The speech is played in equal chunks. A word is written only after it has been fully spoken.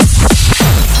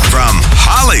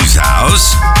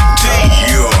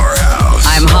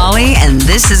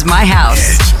This is my house.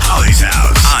 It's Holly's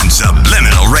house on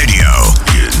Subliminal Radio.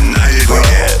 United We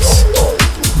Dance.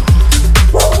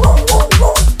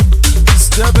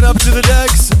 Stepping up to the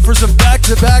decks for some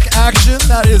back-to-back action.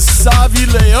 That is Savi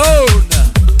Leone.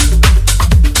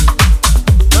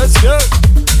 Let's go.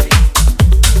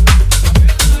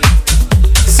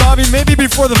 Savi, maybe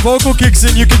before the vocal kicks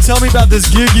in, you can tell me about this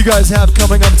gig you guys have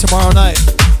coming up tomorrow night.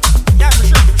 Yeah, for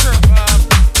sure.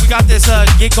 We got this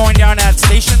gig going down at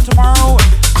Station tomorrow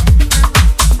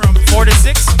from 4 to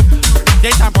 6.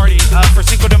 Daytime party for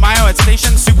Cinco de Mayo at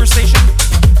Station, Super Station.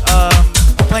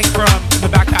 Playing from the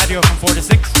back patio from 4 to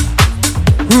 6.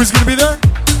 Who's going to be there?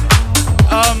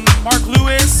 Mark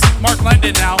Lewis, Mark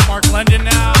London now,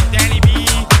 Danny B,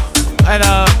 and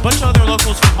a bunch of other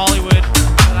locals from Hollywood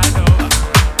that I know.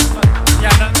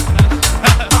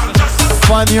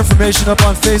 Find the information up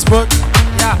on Facebook.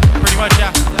 Yeah, pretty much,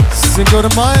 yeah. Cinco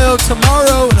de Mayo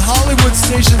tomorrow in Hollywood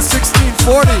Station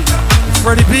 1640.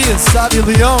 Freddy B and Savi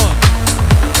Leone.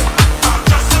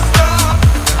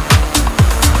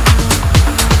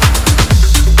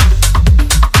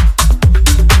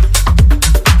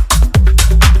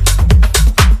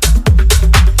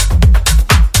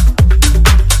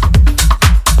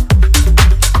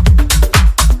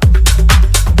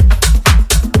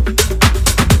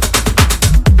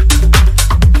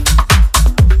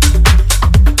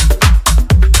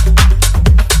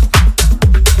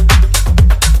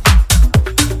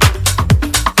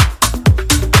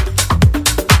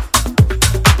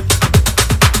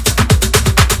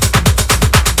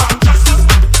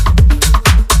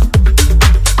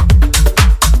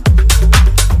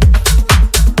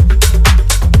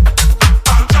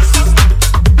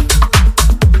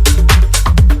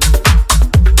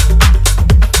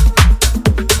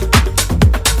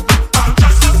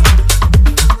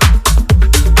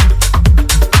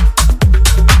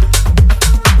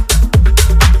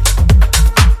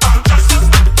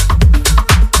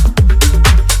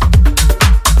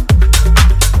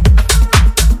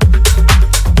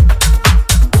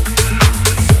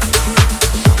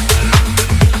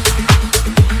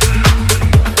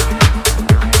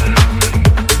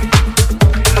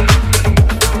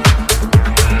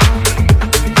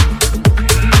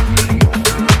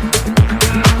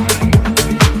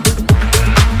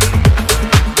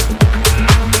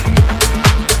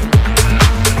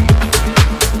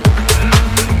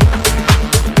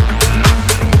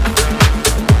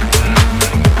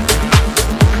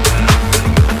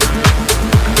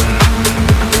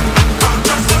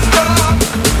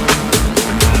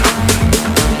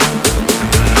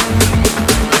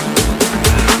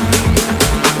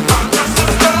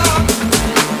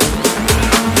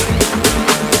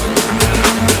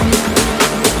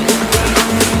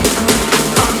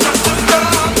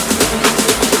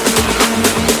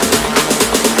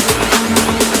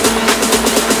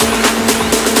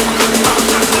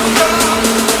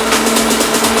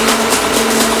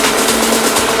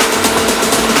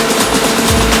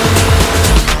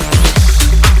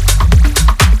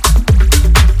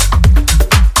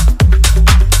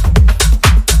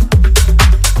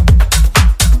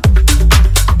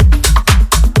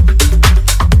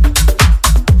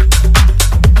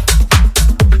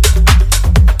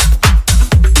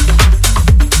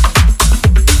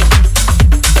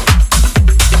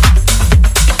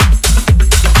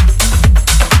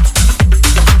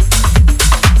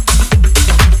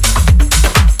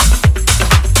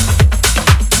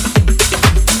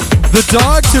 The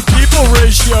dog to people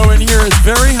ratio in here is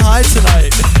very high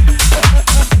tonight.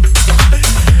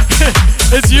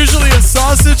 It's usually a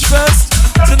sausage fest.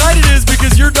 Tonight it is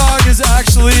because your dog is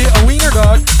actually a wiener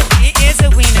dog. It is a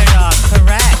wiener dog,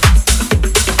 correct.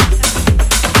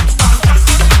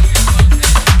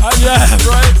 Yeah,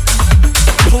 right?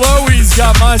 Chloe's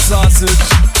got my sausage.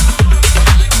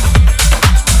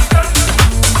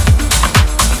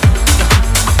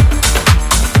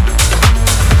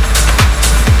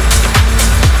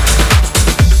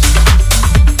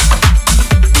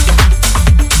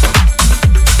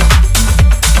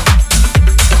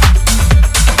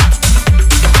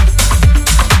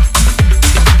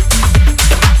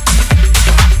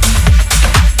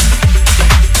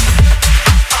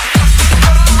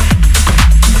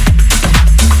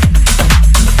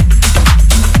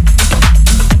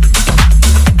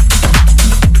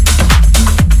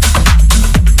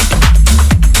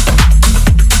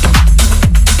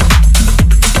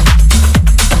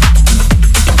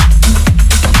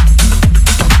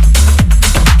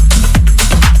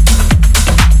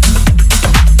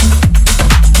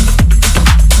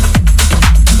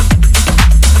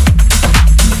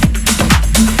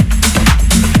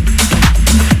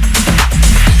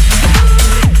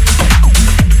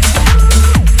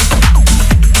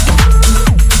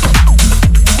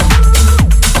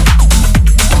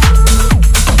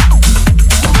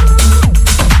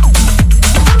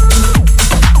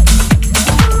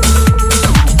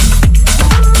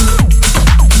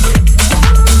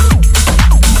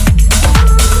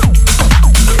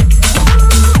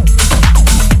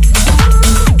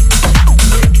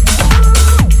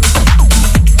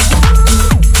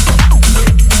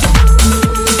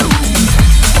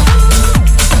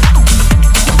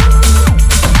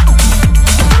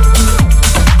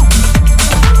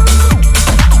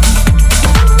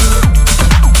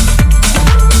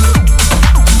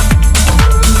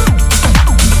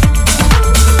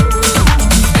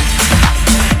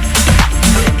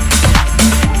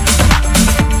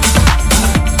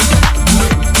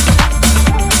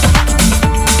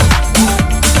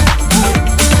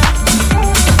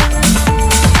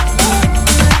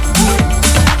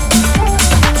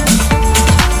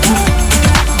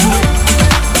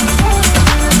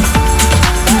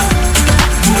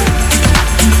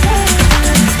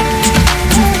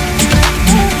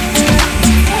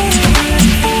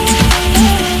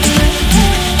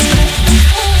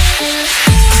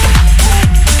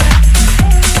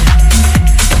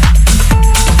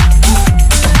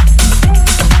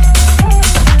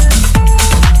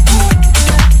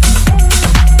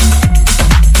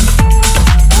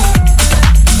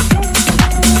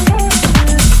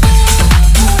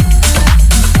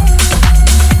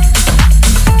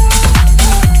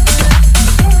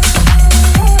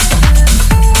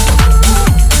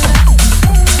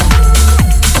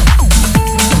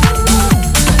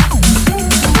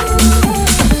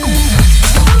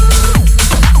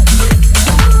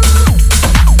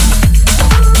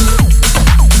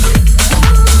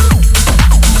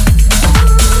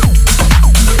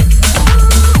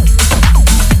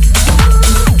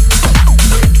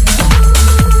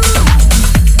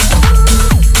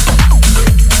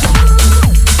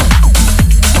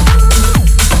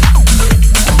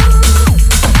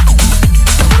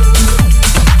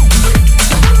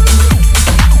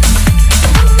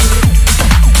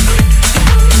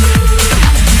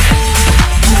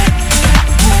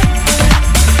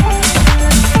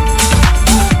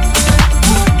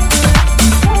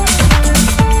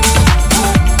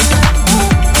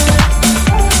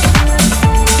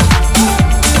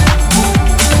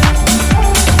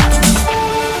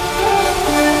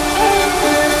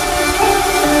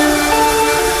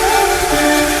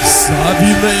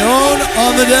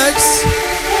 the decks.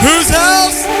 Whose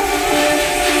house?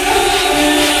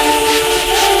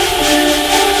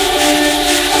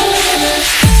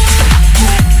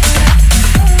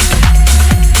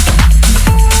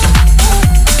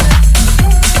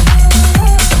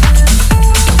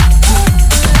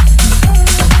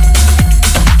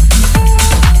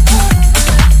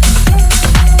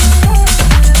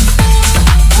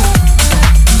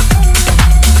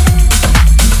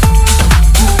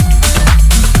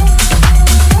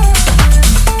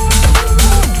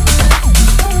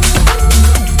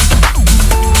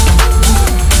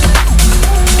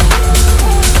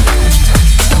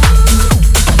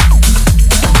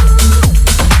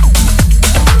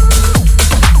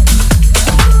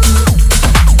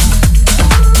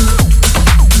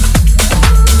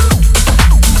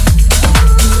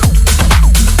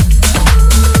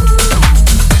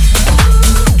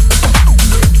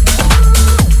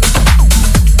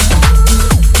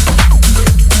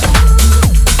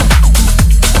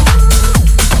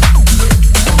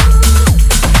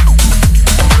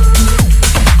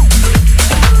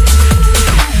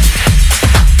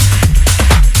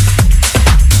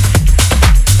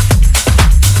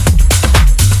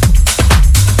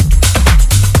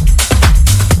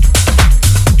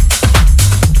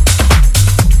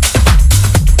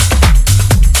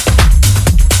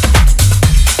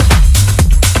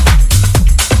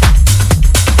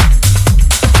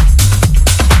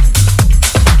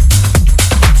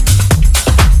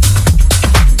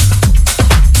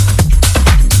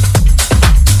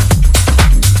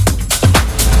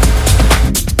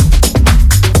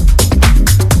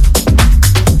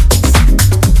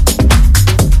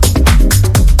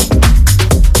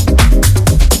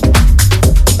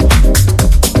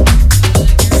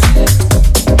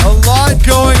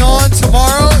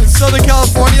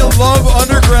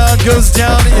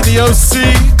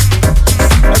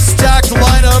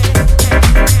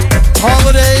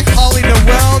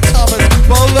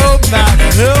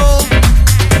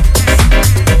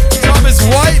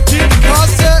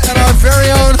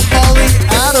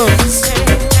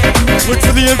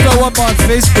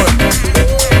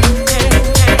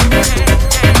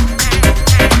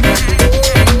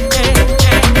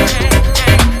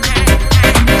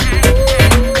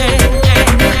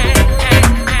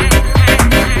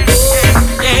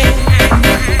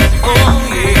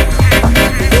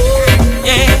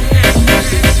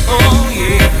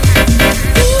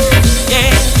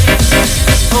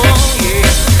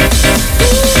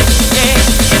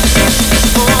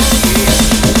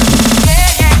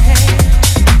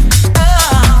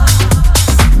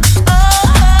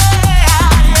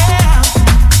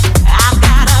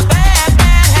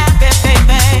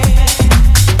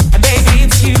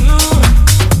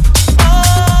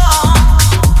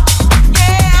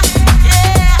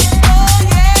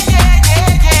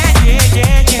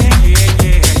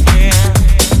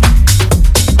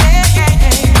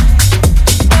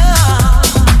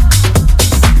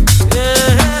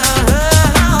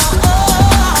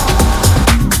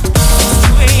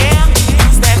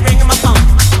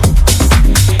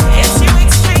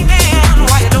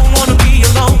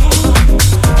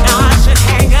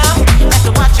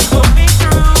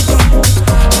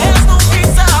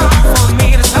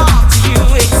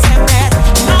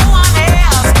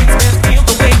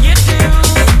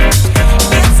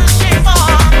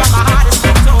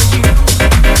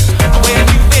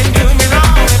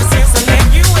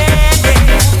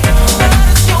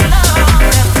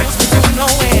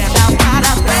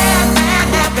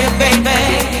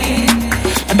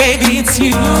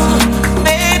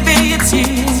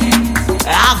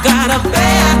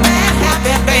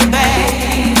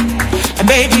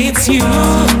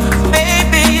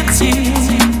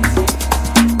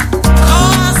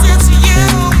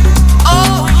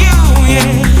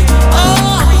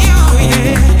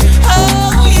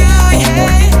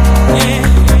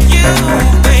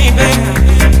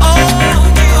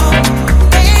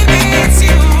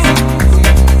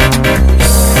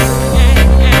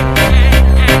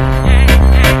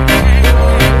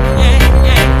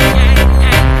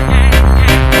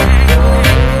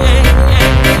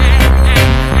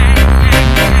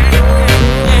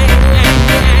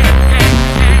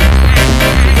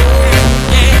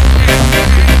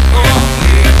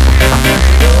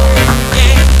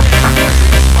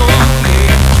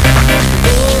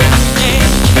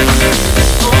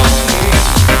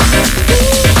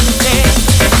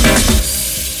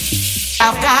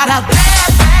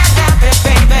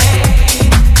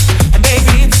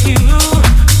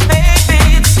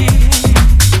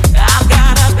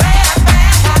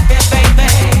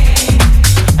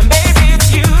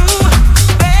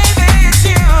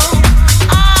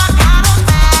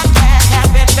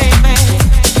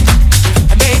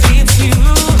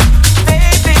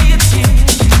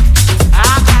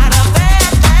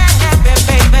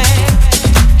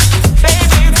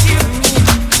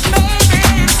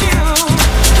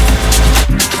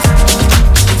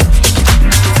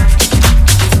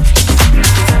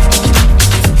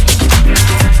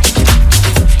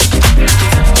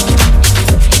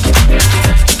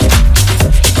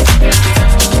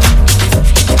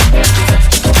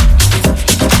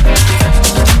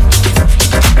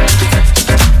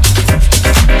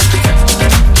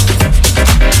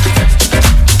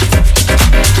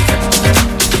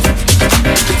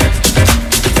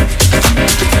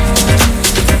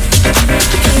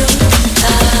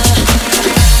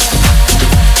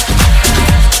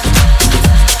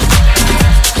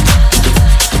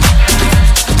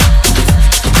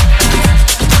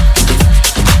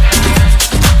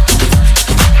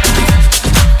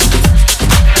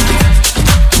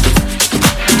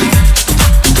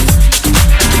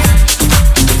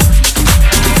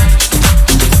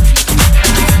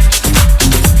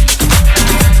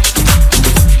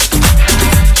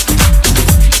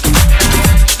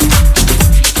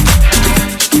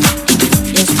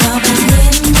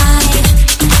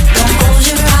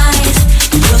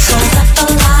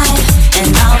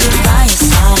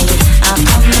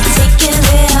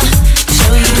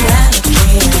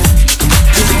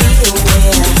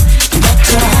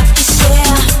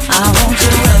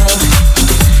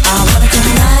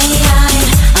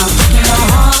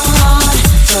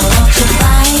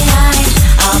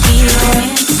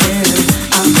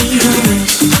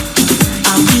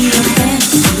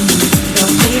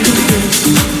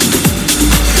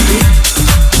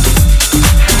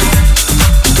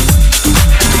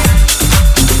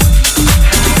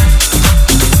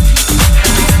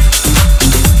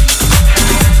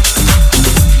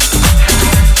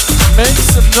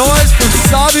 some noise for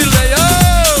Savi Leo!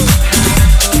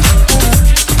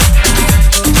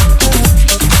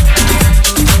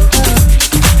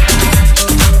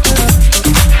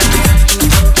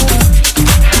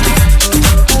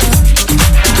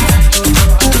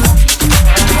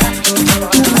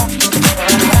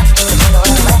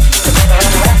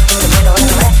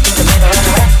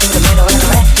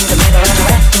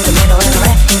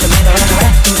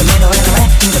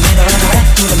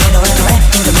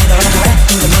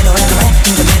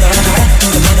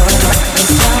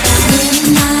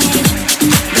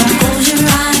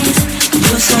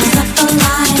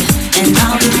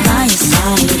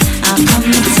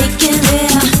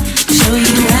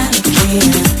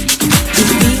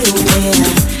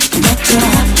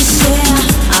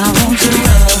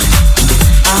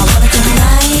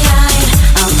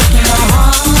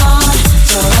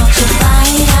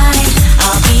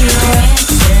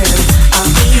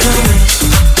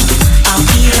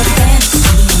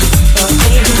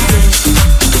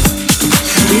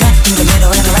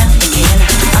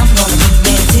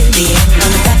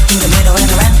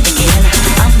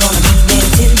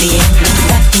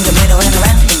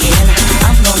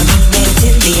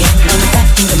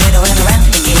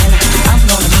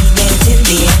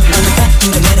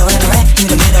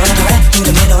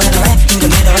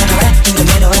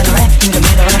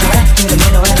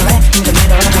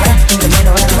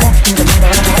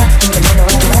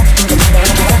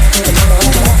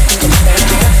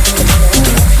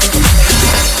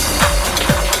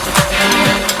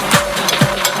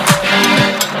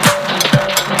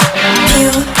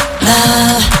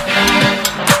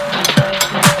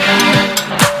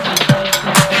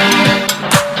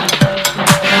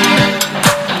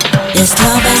 This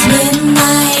club is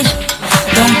midnight.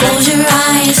 Don't close your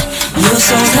eyes. Your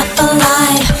soul's half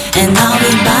alive, and I'll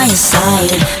be by your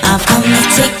side. I've come to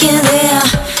take you there,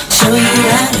 show you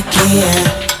how to care.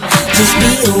 Just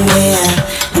be aware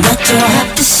that you'll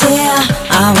have to share.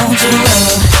 I want your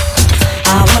love,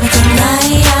 I want it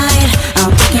tonight. I'm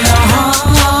breaking your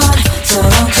heart, so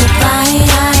don't you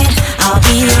fight. I'll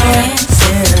be your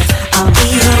answer, I'll be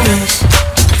your wish,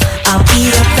 I'll be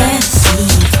your fantasy,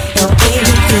 your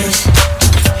favorite dish.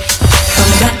 From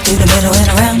the back to the middle and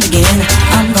around again,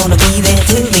 I'm gonna be there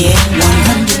till the end.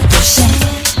 100%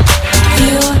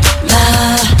 pure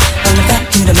love. From the back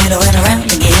to the middle and around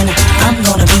again, I'm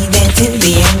gonna be there till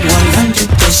the end.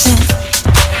 100%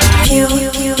 pure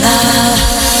love.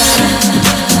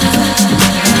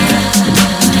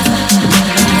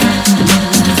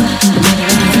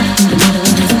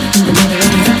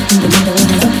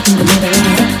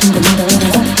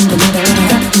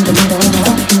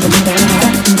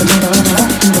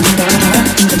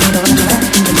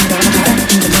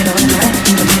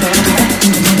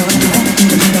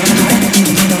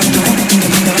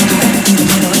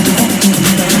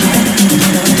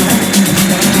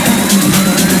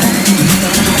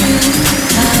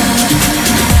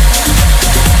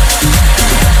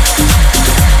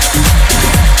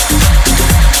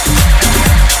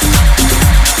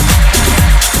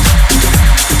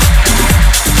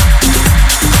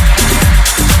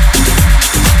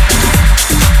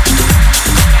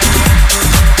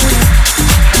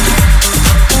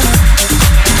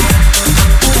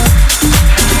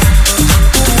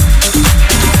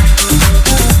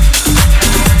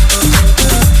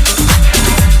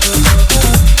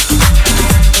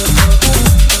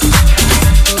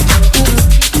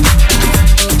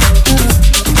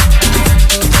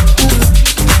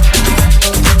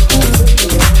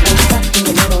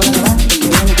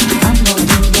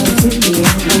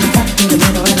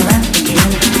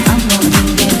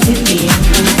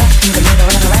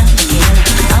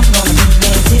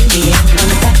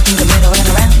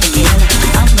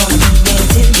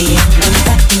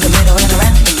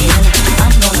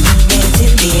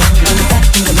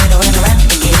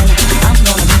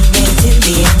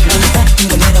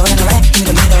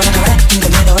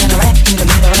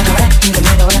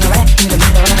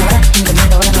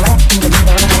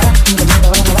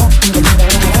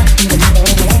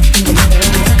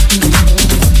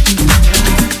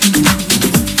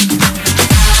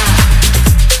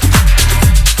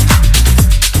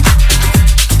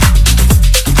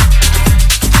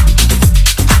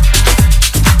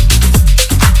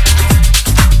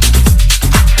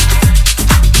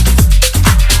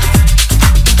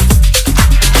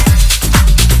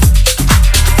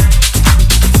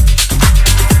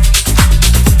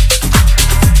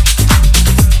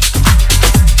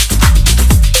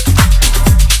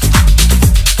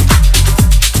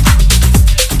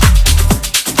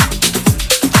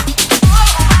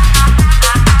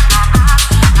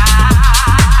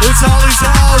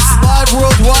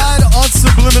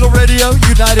 Radio,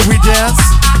 United We Dance.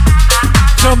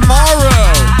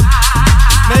 Tomorrow,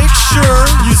 make sure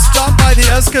you stop by the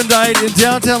Escondite in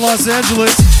downtown Los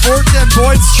Angeles, 410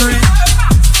 Boyd Street.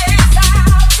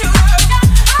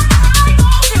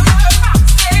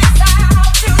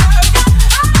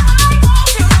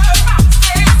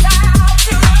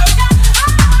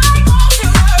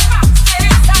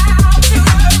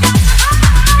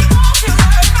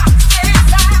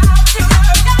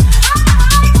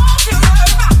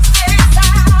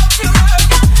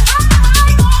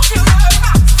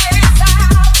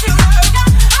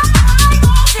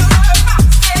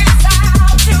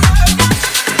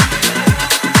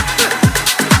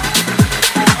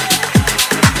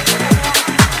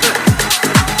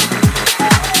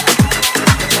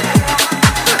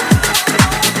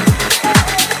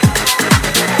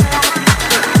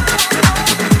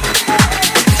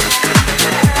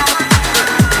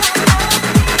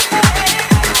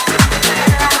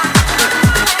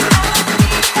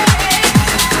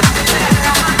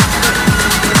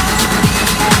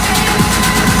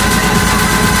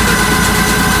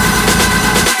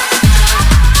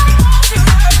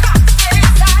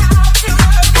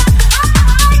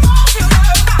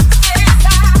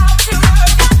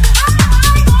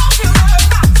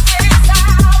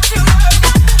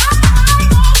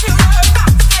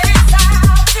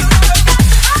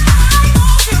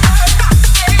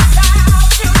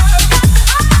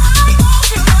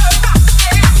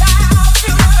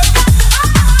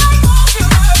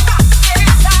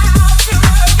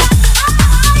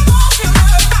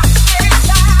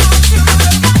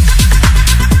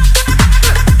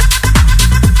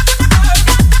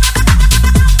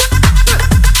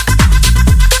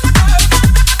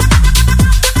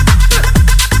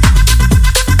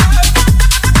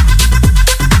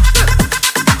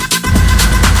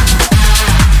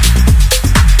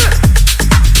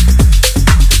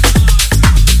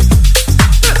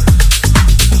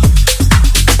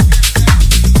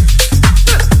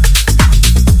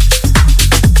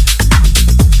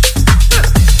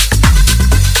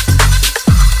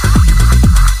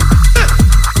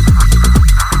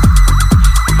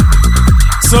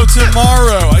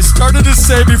 Tomorrow, I started to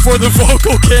say before the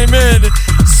vocal came in,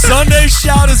 Sunday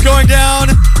Shout is going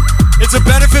down. It's a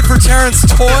benefit for Terrence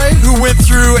Toy, who went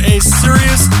through a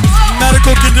serious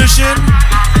medical condition.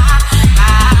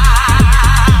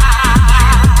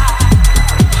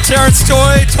 Terrence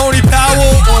Toy, Tony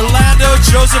Powell, Orlando,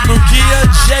 Joseph Mugia,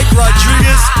 Jake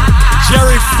Rodriguez,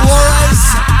 Jerry Flores.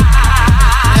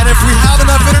 And if we have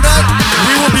enough internet,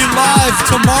 we will be live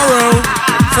tomorrow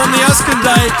from the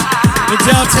Escondite in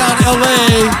downtown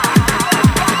LA.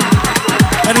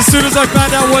 And as soon as I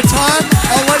find out what time,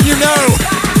 I'll let you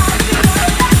know.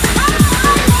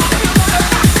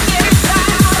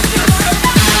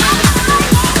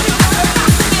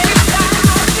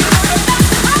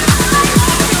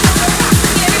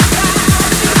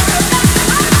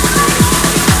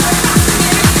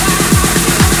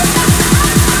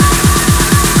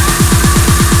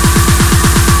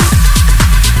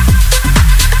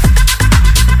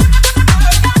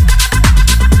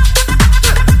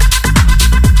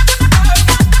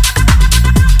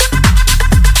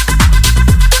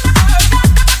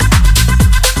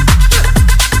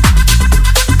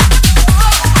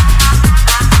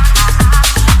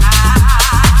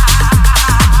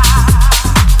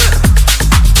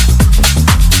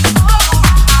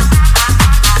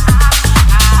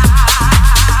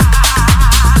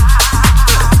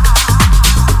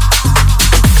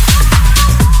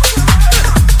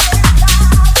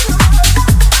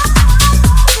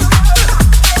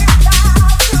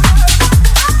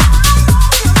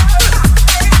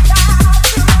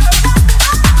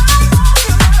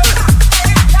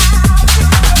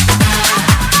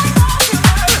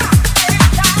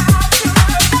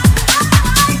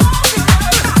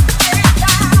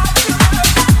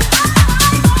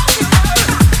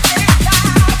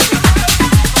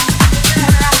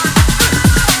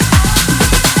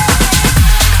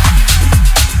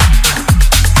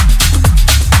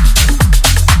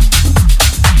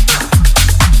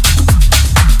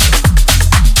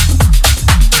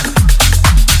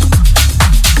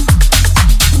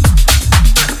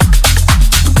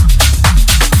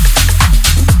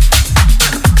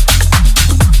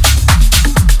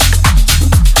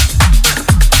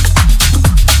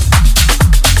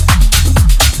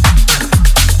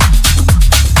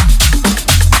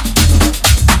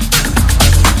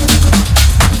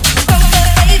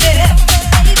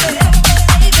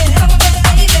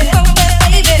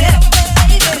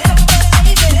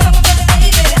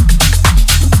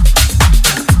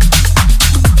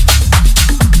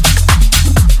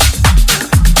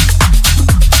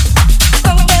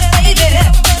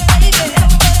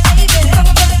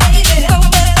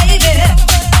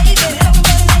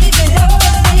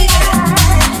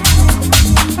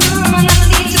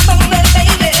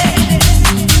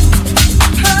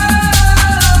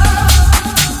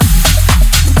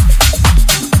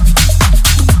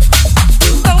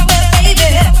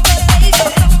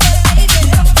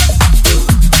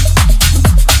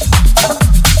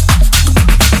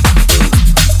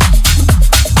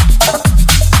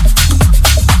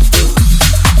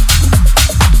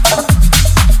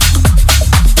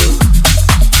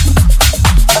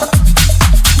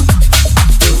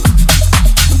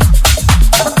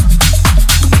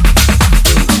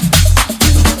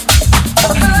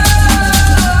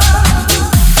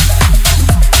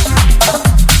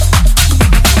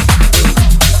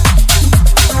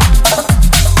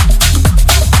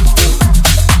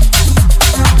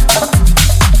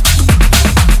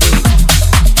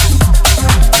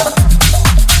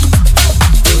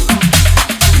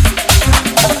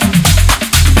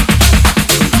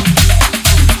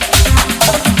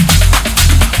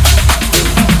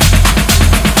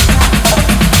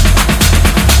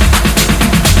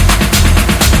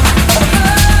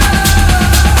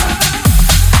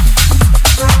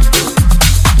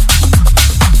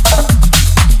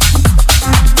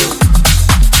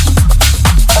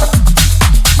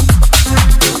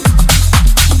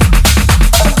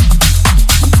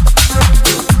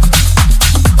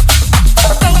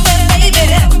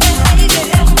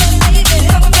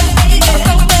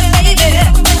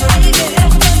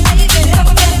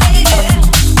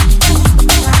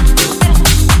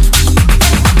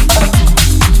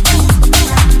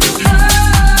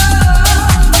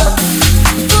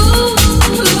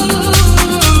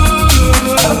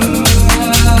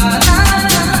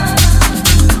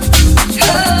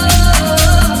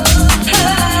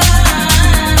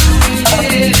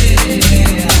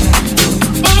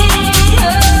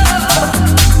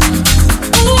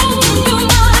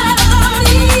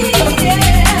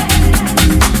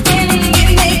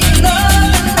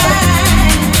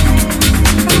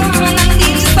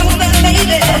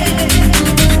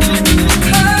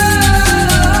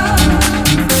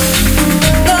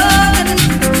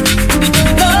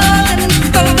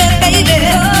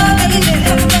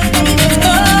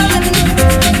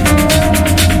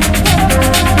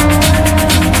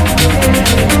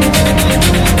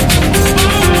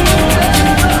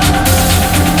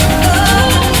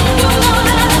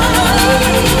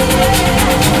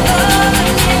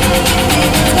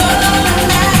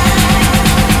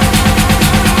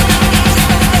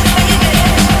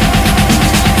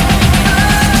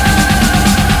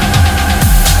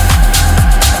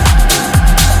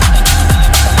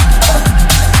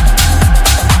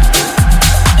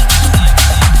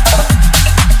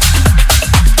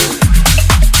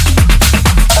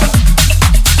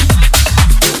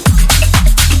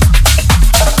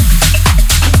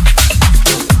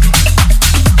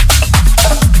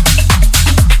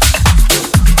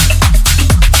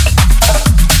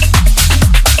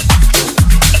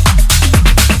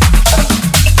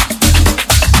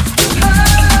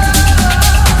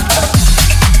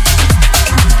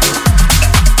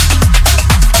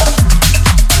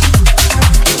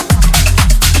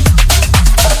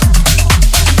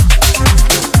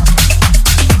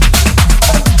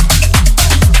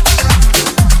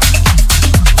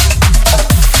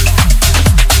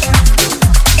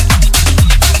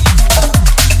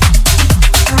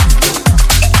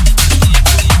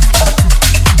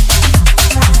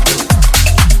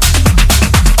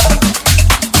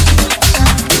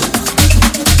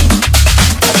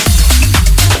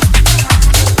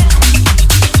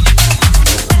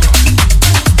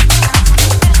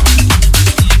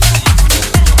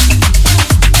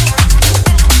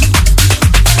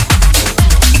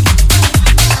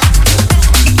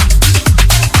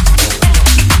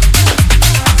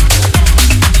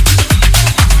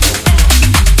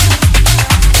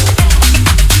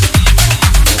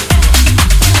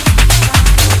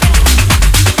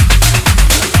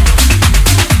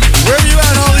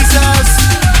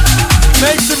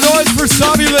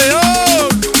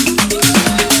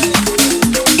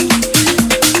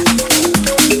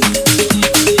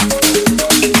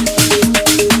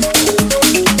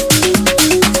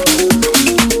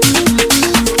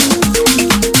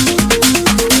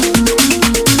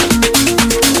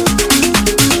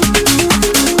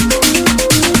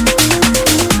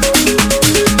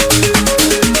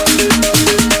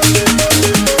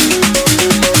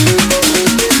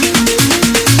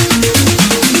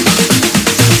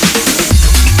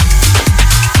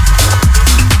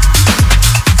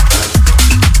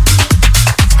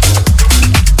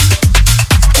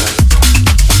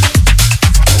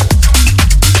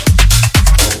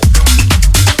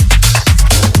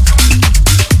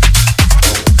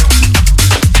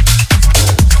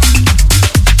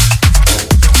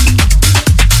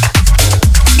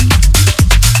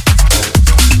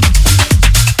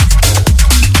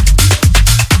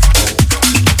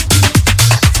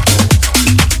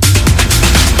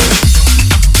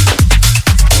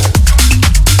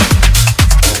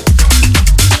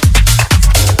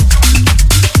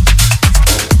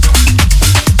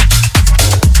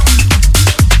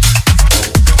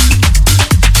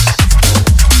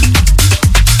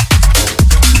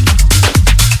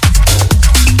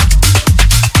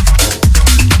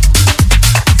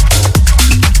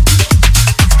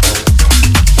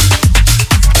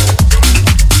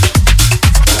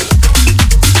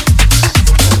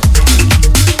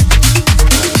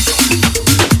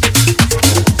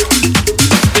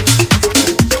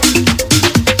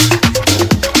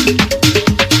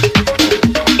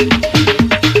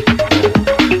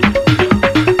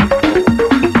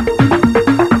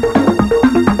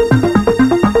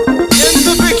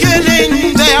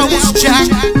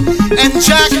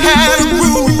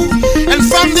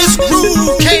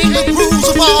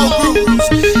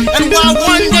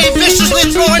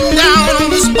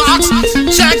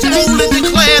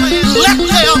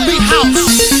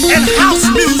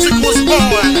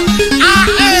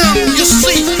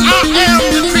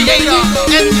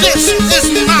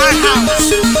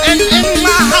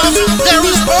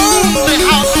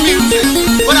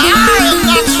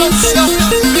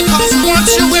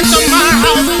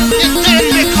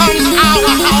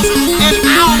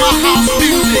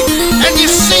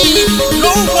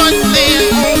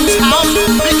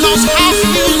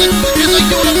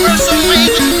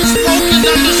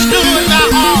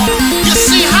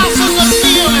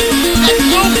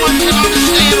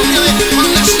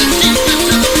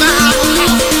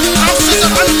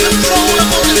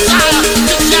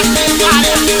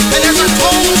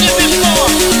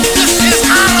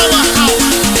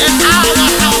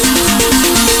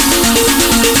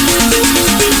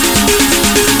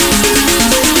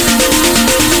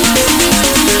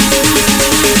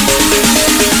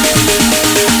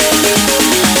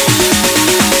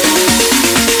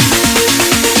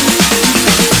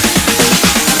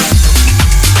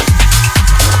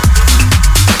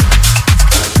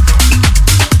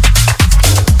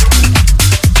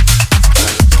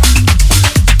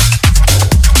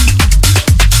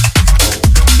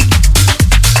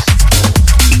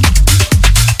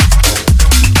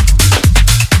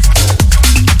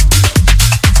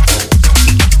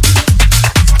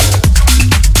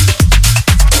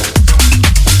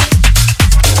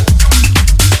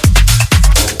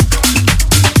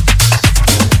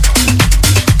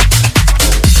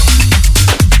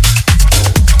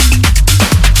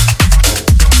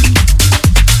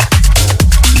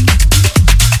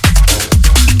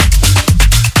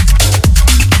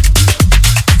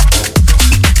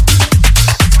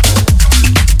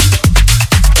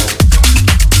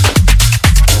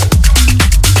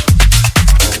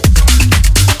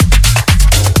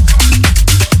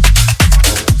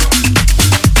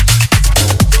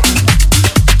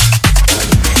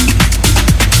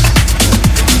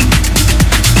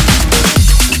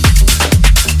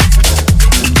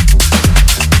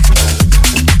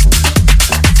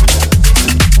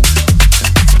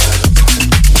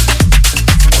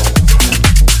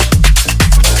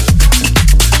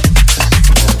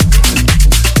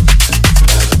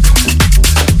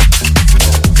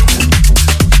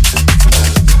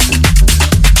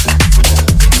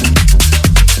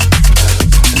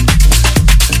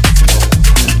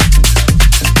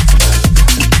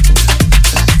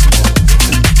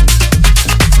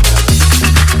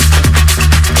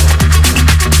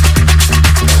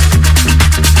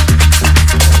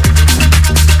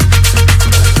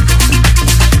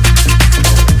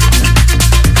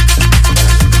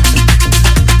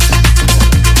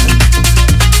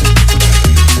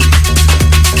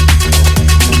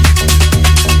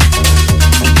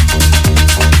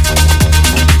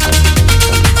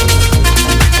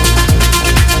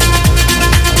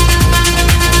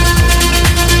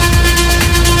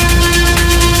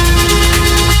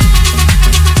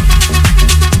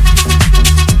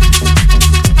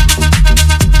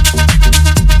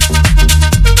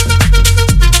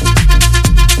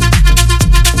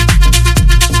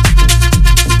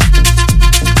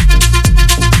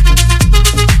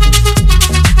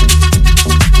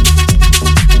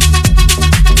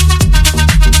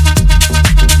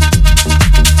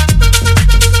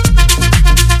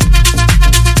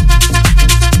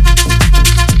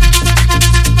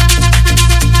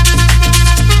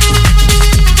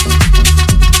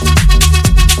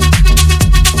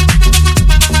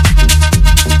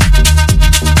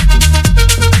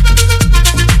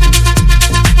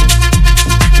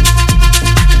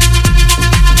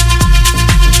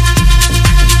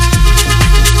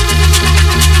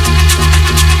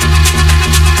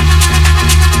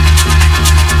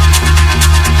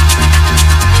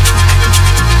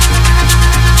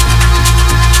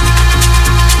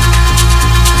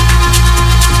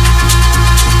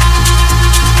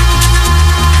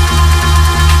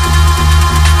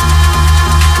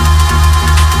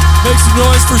 Make some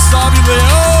noise for Savi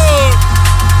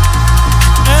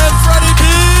and Freddy B.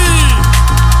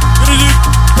 Gonna do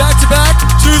back-to-back,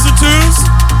 2s and 2s.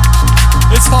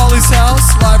 It's Holly's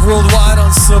House, live worldwide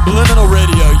on Subliminal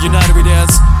Radio, United We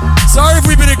Dance. Sorry if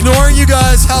we've been ignoring you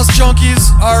guys, house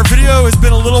junkies. Our video has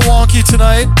been a little wonky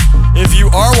tonight. If you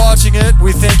are watching it,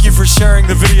 we thank you for sharing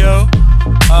the video.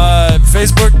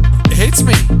 Facebook hates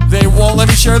me. They won't let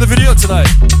me share the video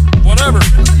tonight. Whatever.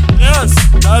 Yes,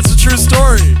 that's a true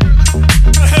story.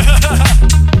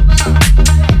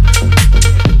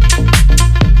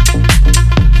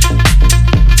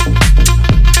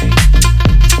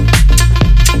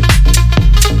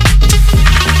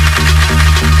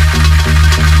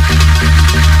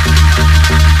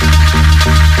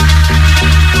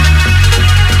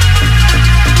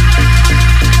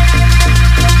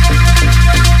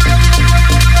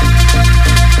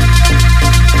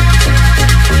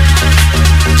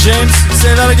 James,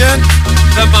 say that again.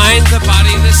 The mind, the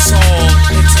body, the soul.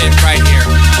 It's it right here.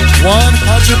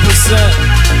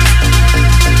 100%.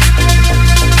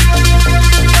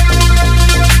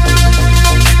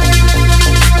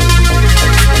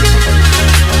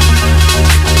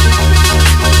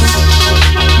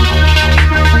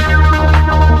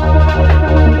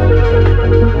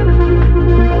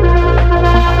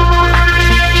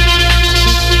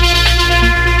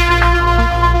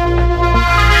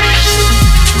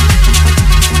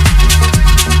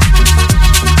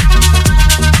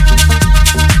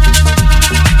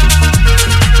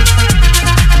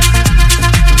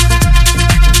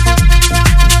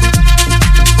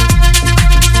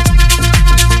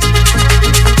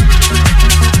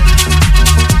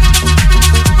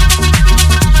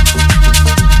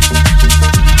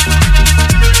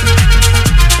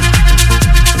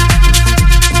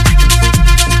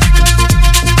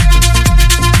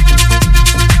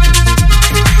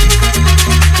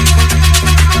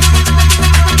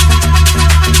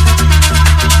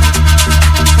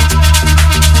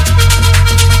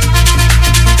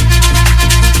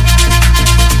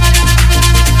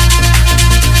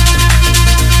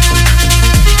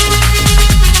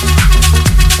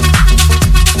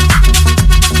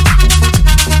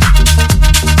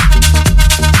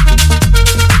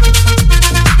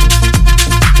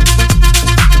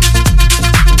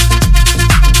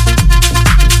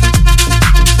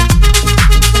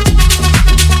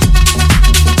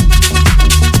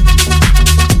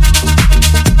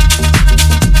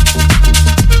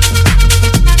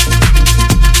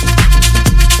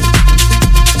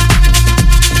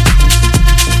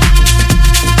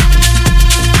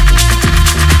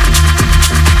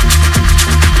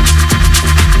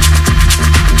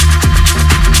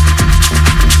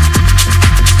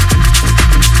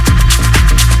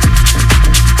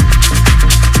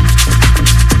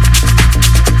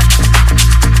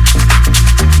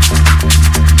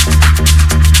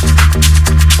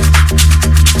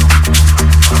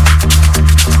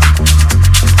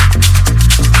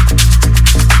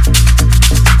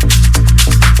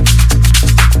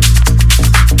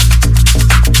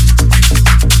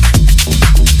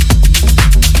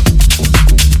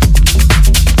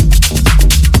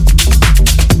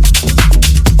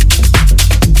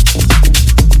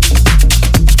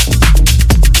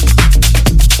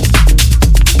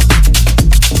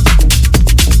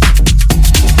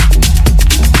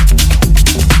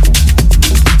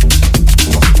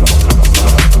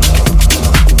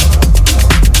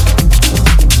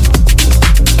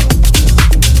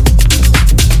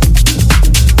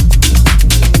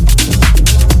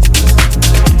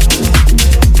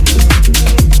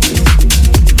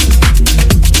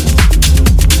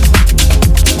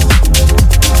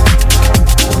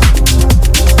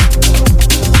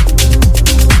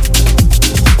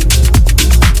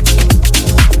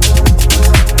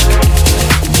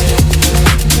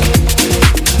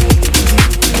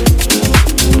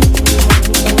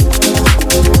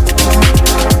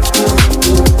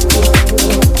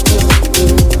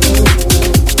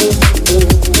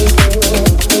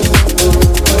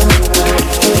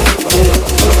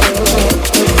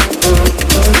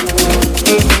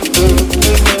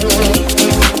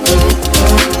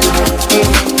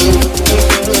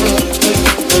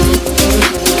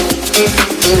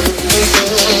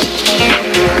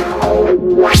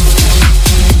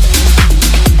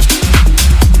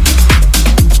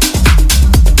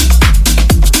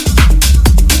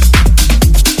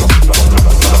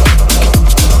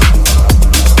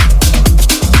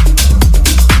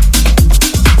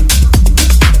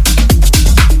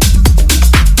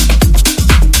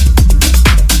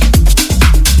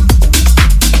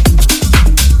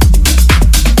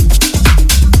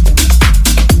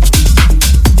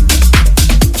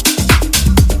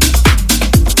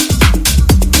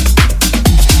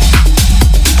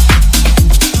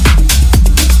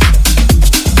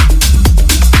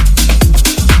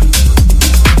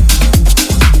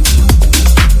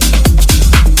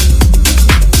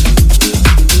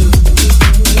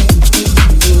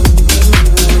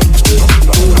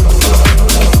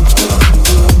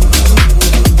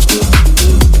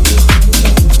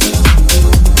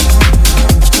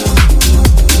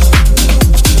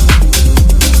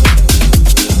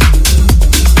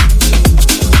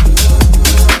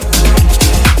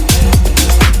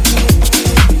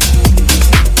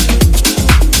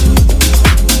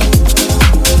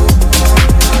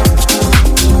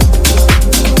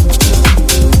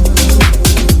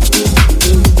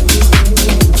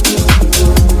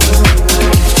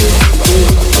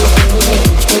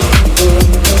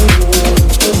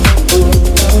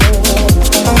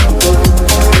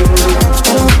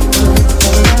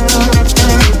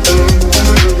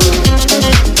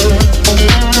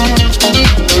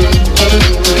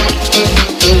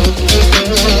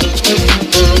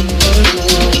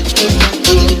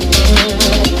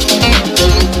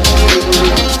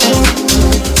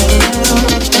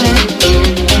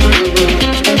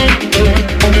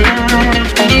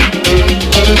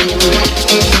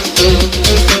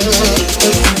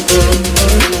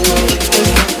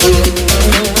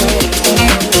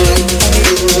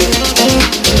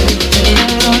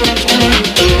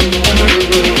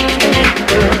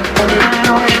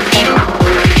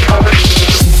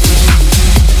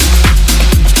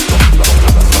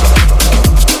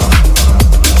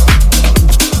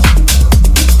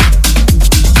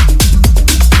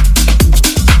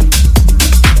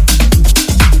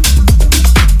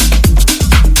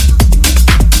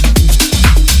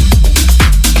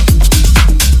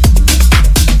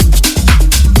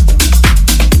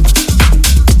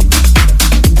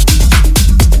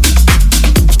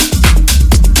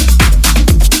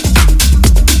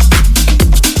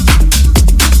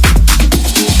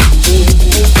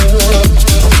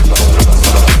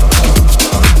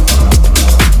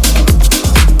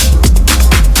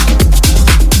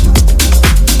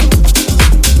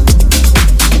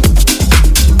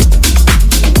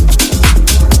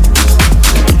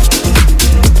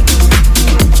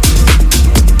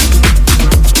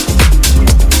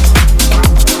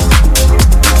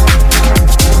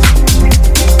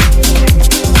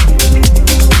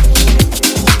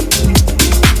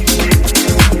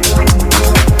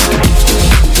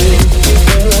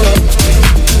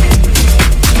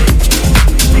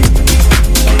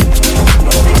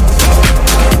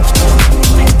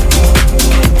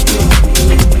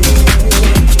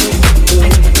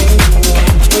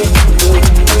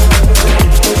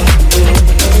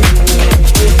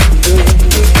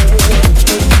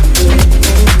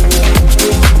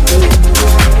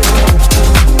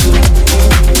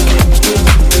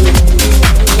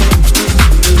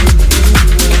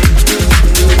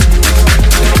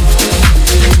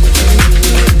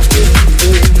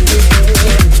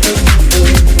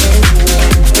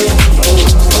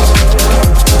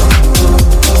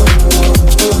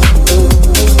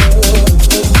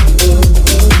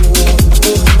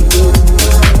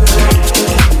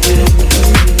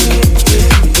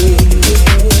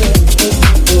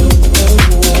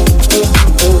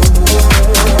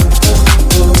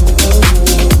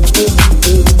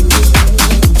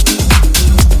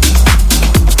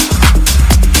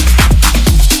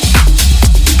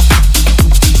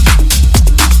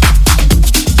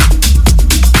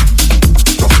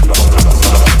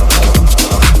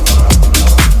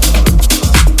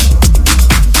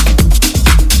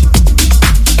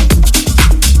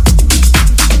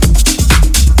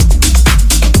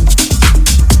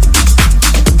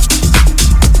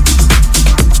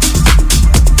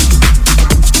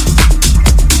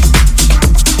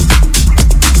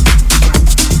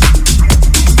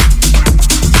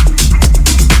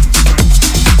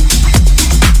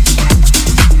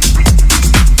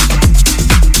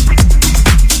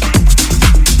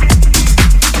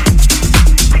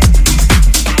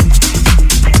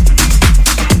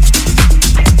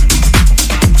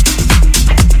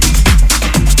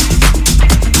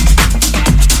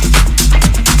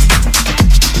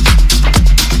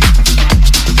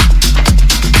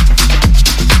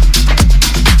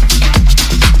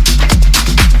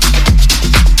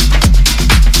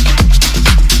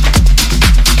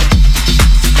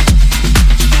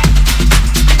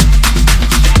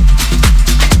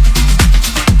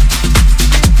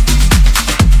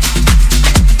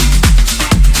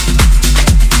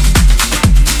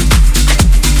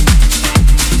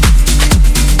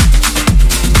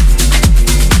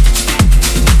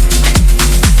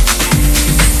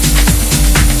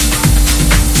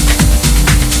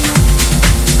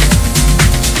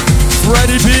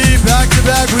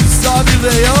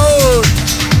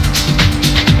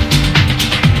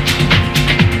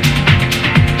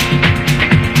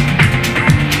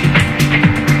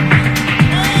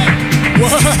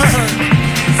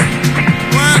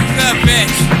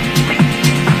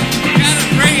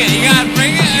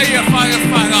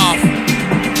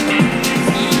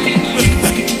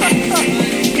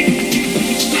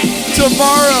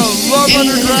 tomorrow. Love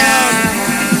Underground.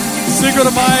 Cinco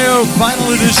de Mayo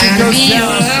vinyl edition goes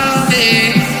down.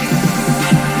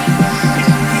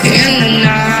 In the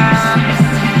night,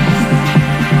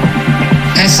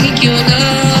 I seek your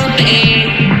love, babe.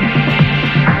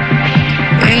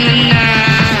 In the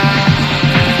night,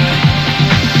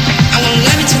 I wanna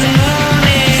love you till the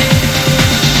morning.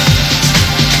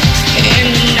 In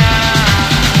the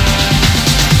night,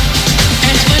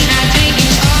 that's when I think you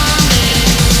call me.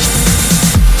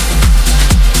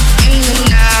 In the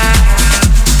night,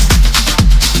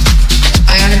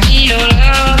 I gotta be your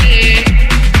love, babe.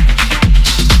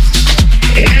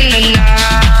 In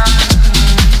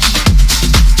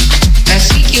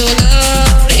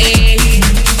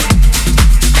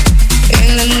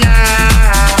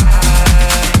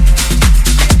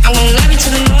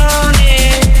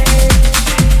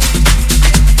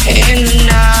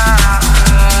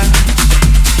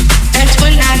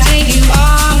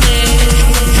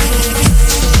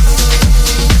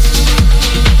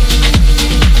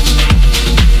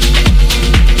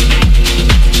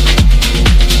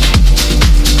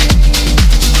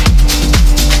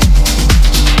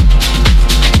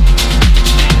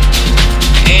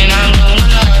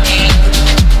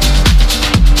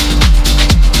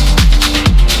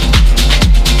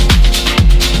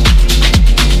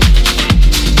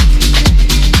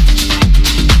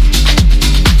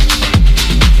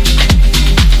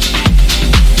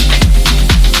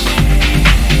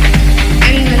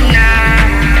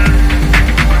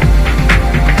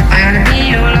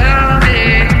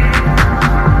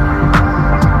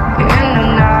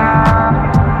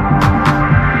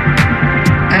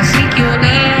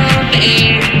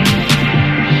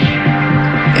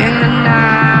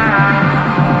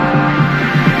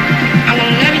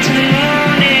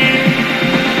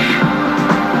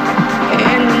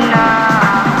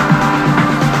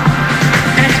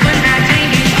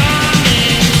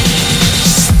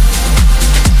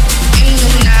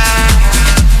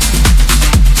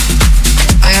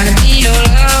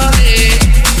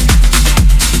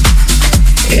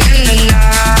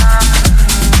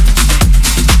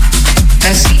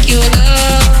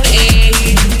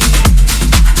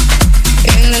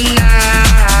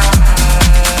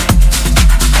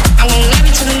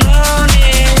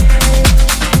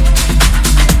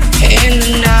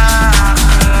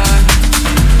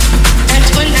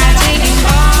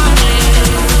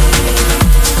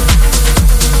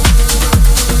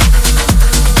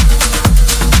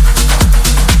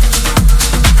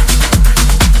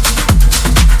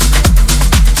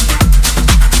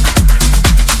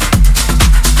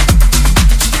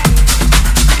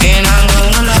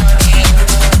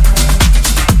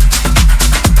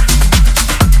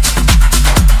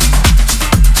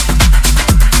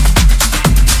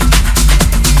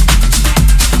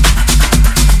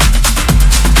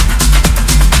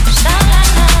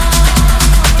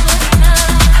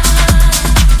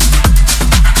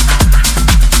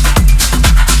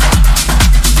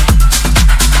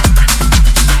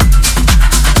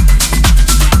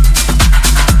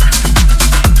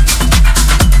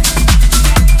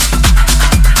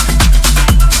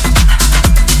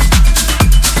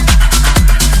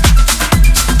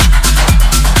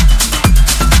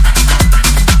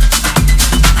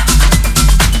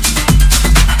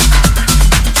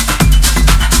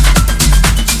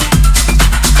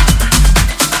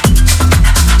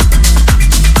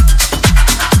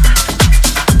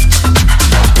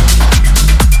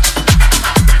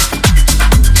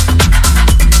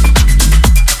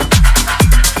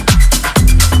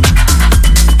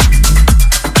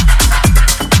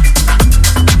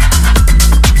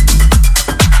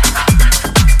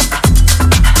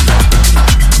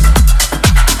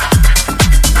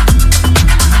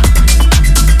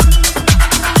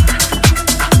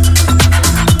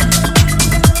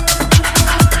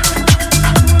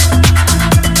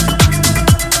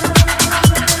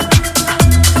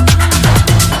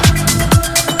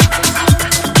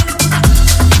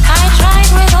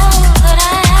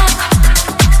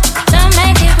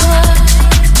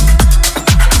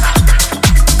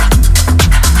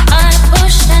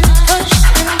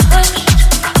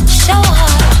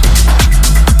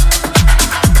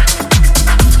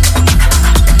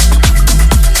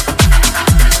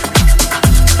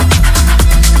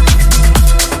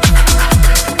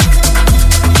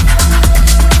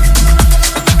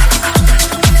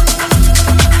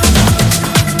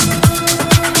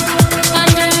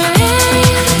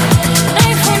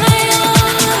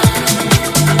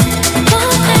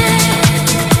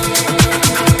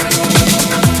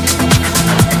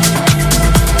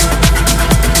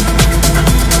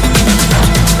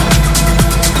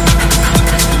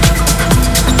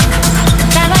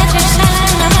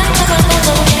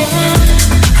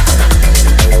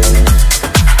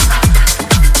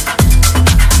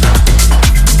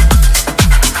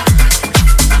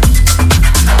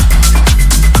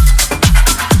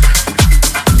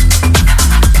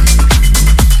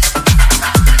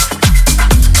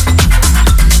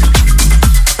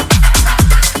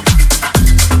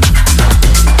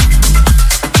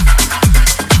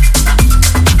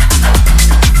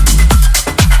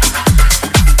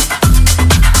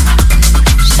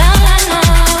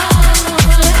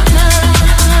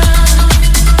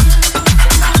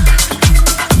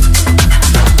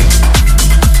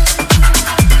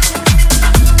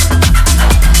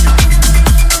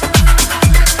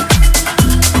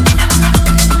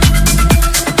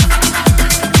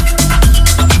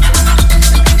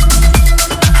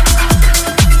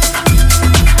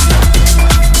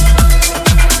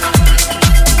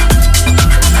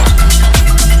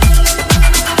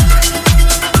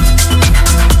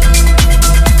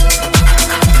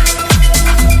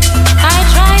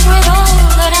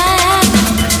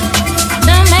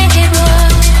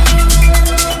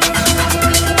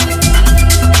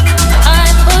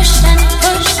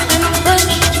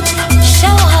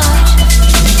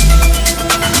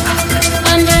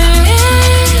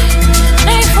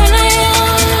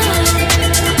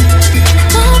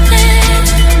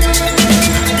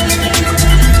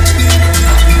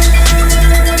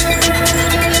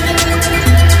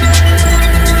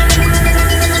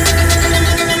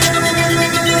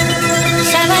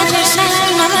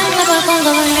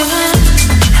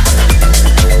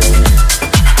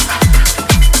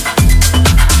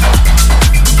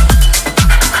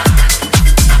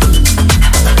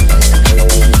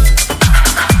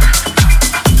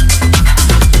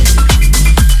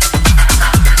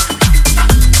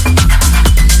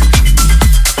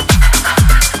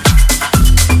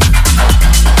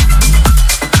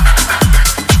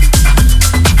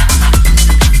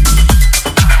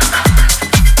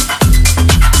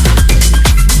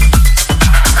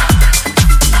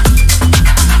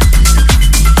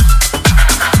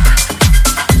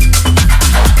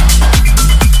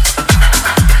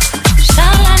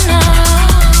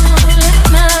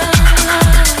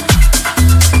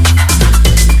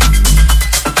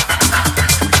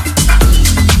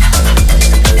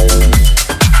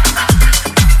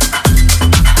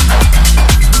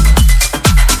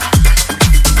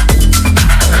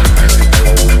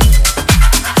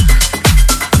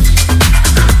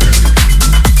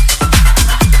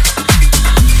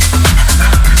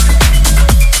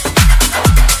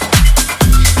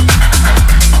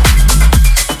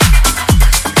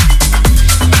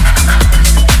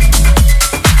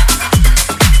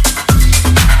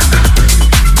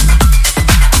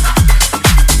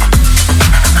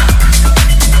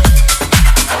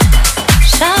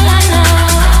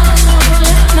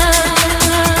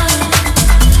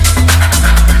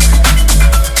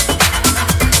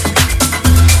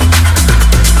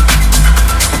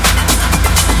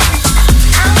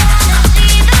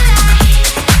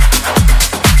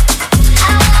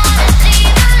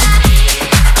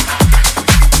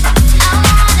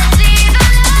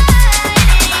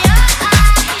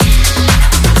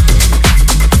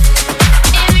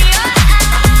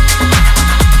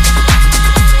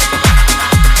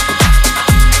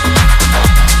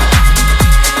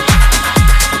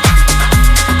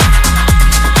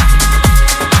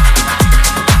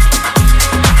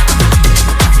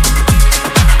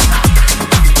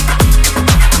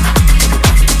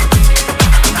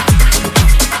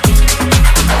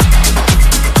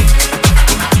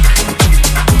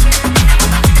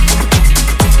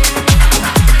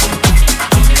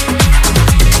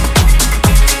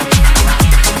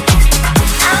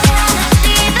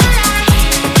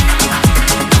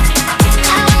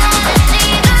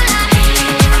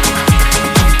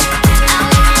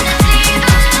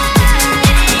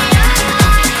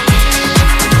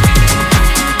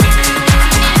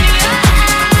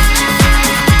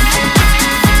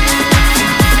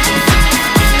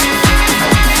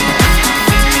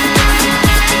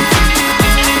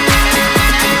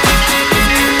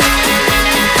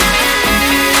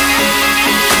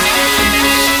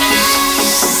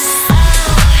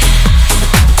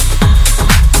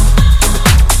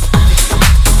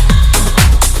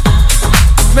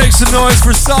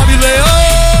for Savi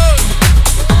Leon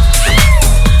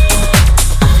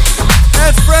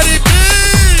and Freddy B.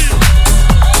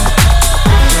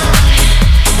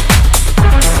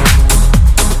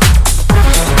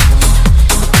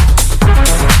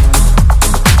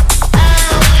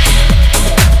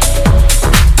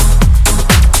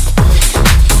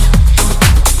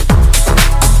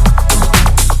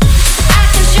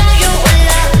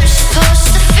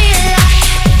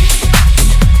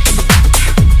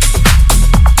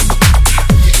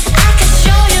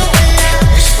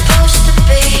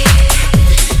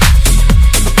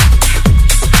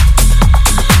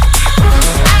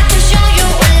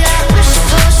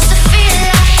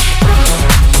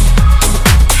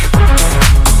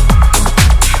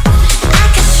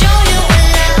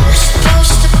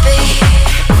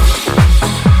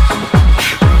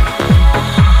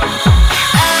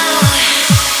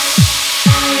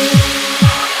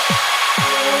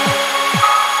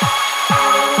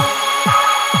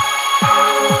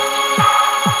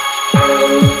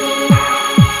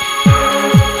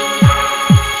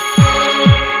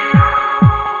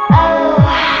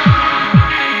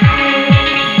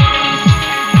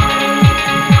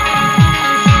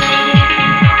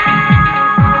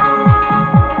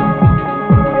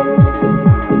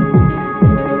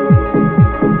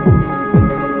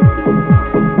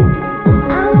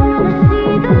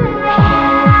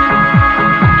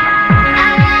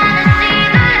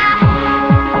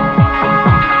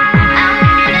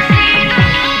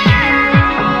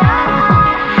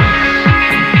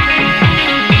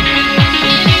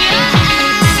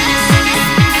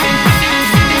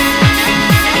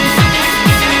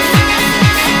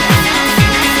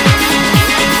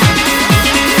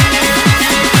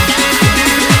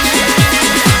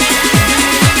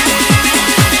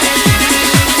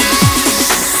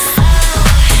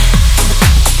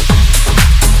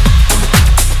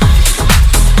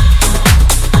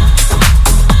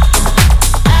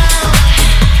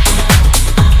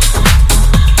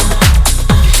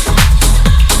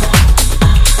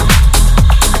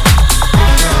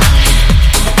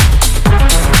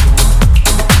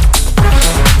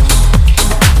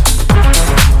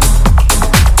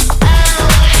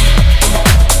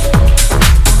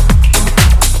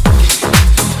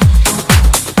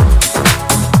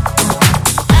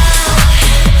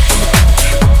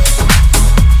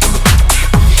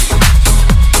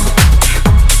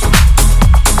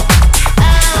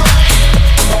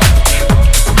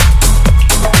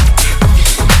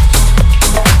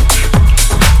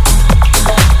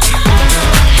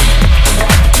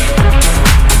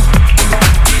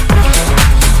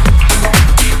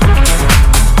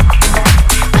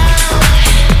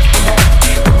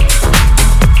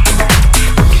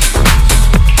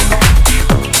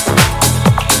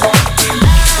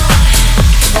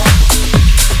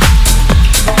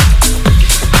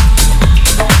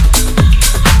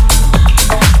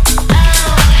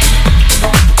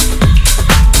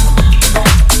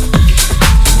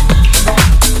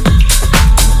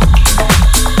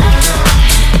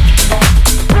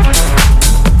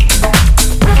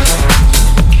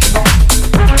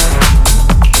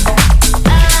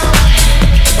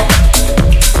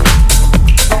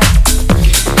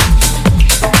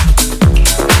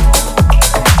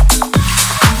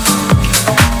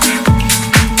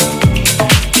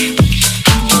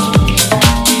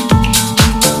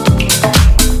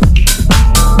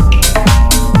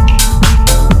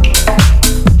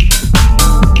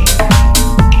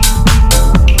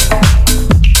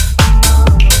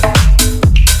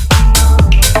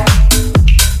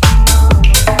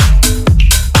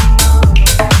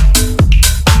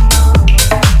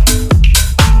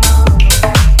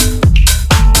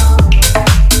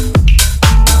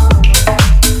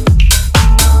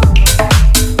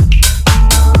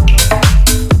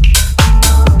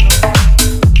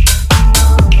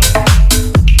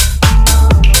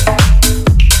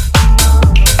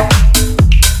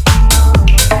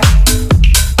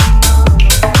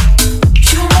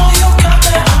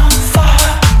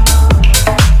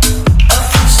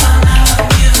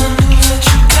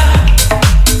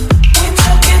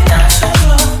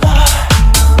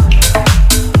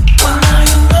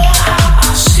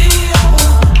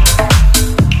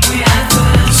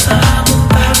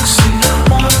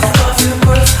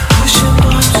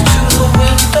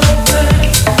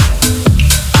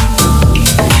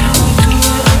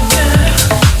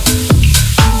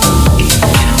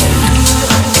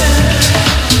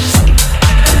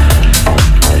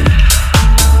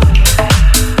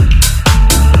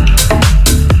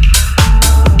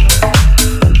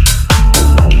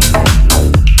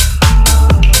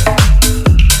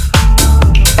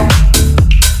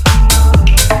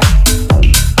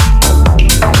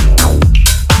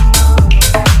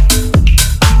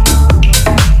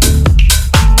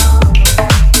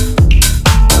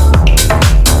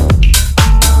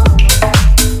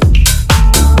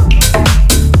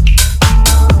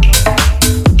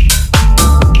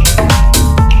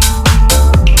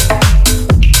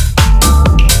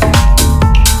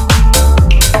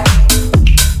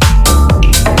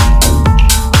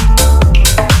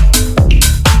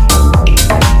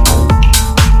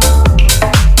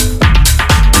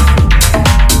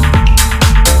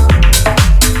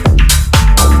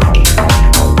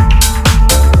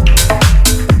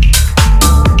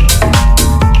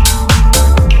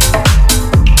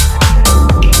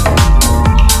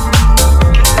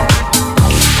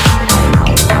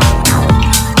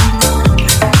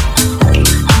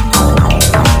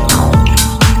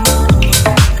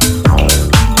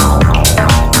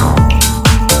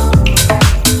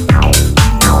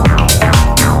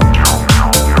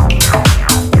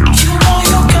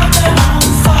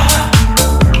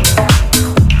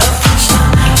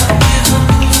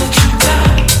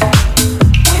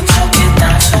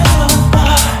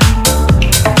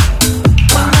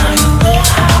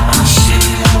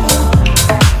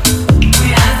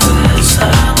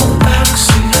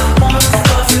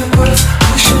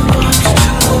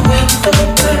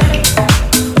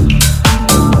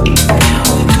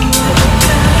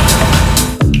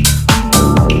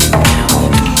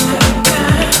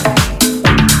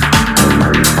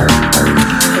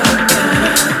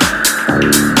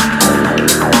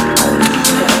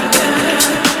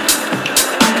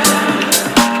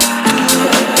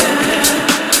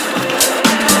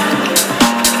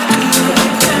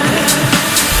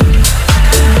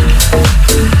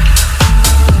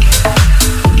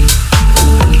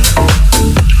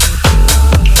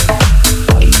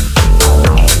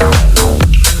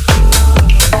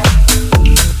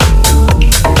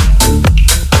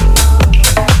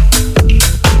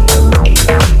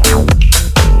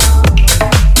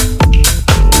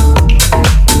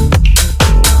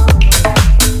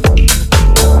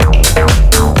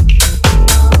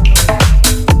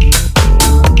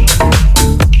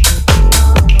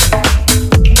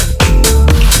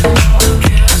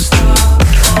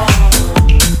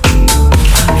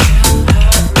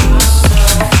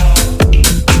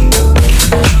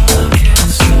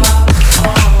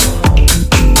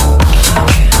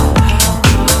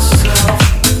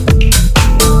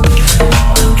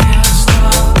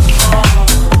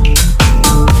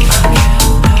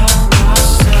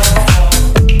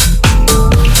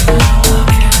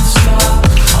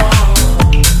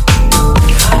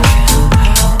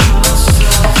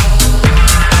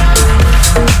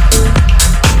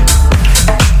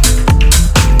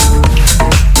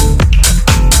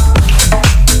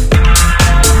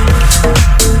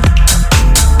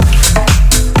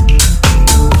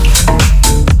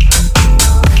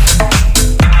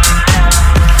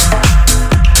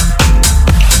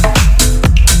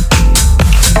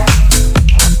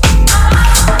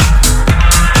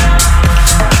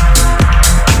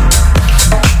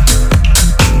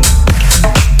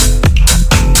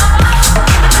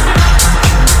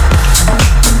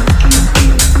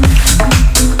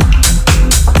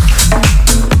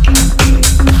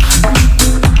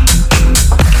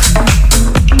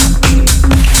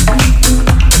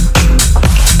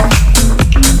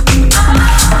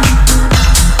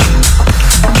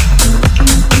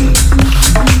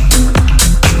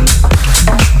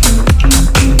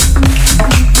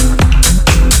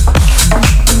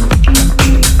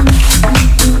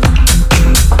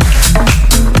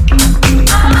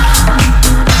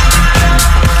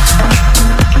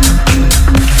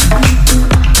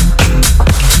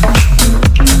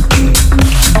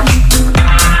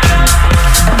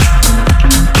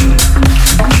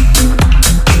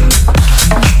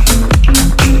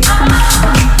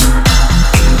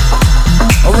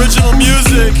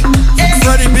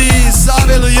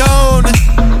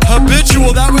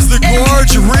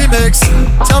 remix.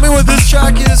 Tell me what this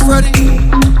track is, Freddy.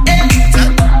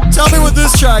 Tell me what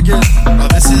this track is. Oh,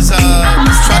 this is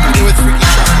track to do with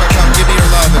freakyshop.com. Give me your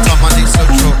love. It's on Monday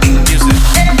Social Music.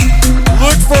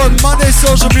 Look for Monday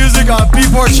Social Music on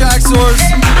Beatport Track Source,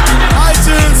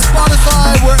 iTunes,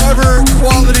 Spotify, wherever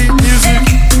quality music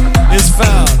is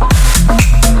found.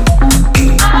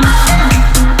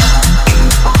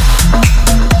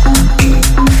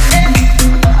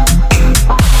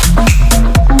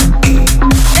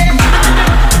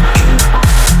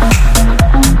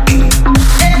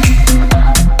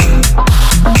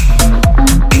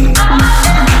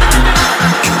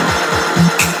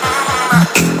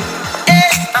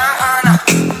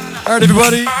 All right,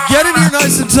 everybody, get in here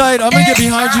nice and tight. I'm gonna get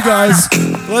behind you guys.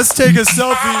 Let's take a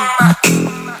selfie.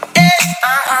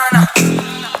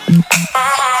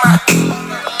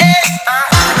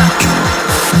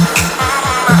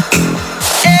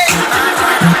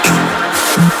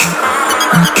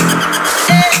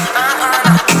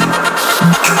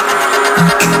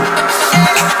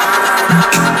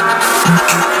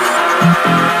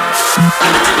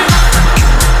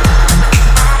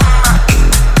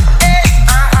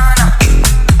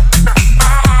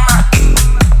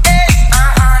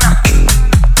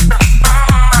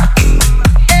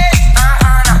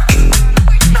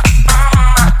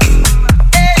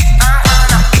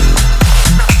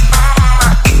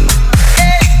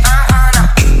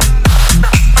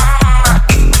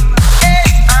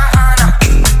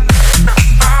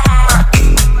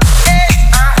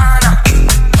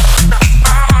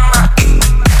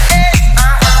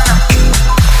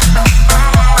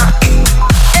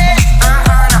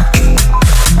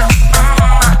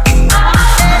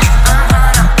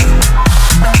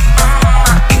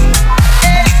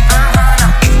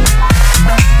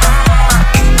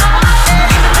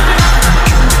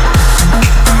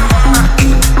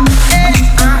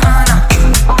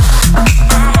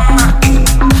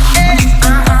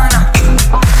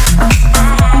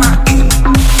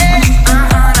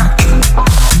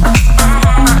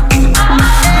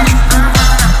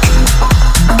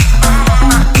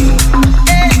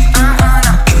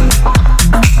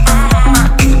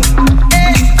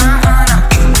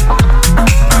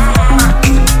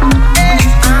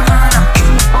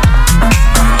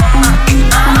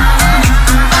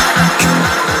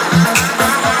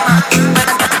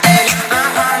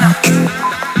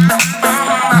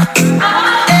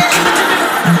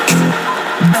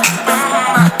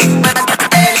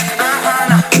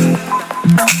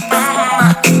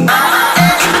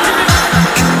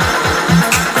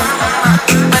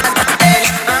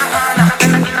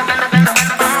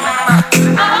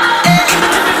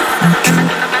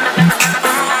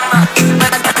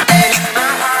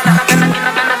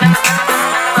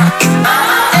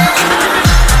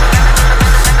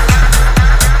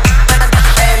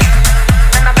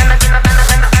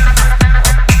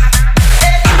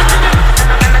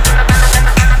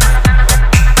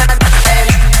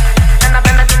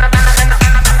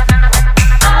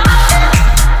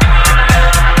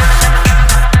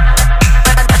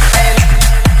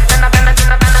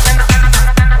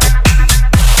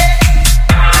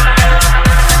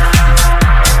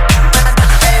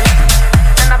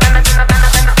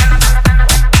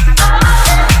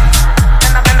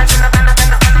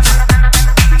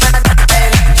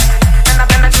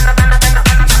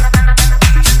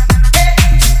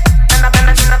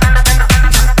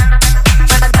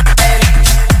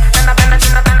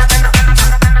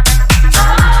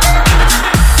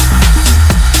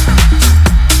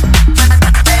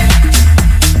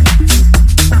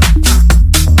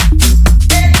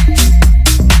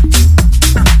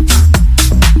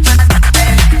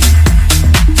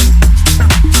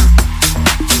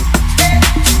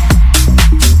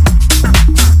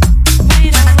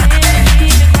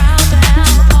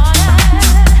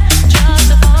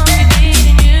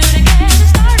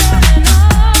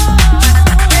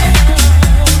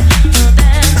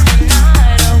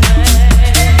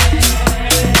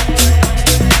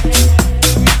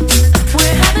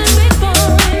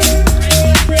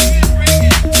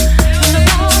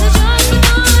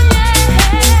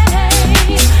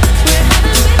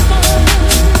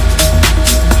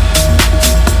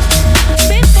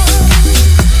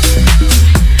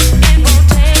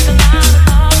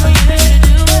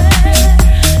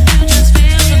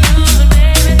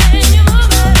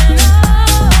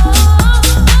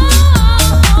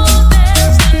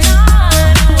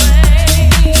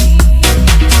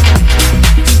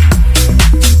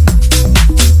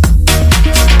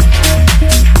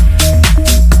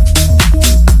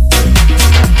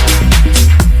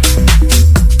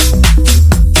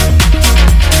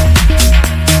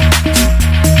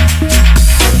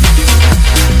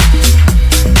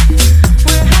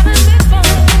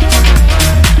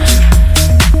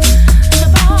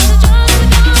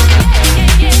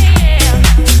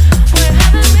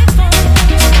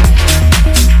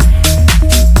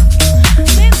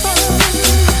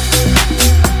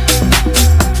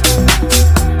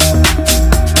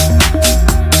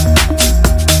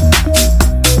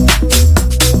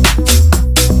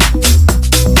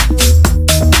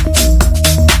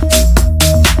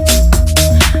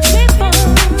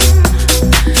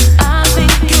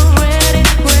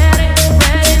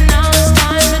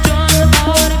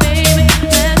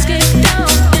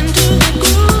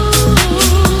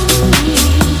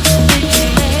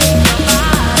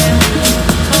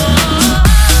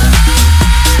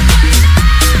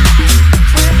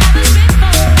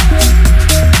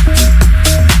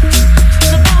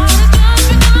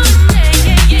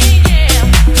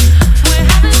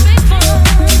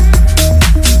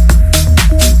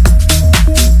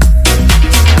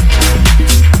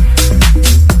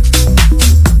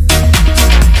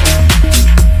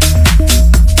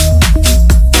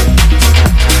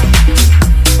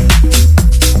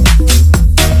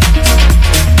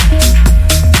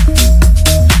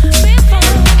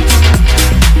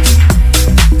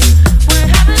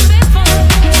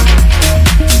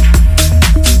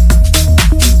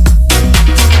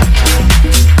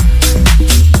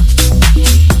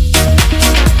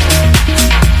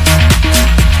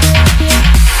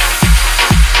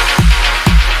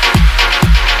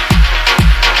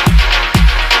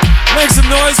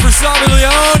 noise for Savi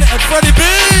and Freddy B.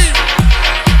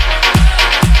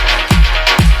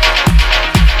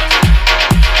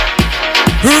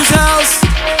 Whose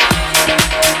house?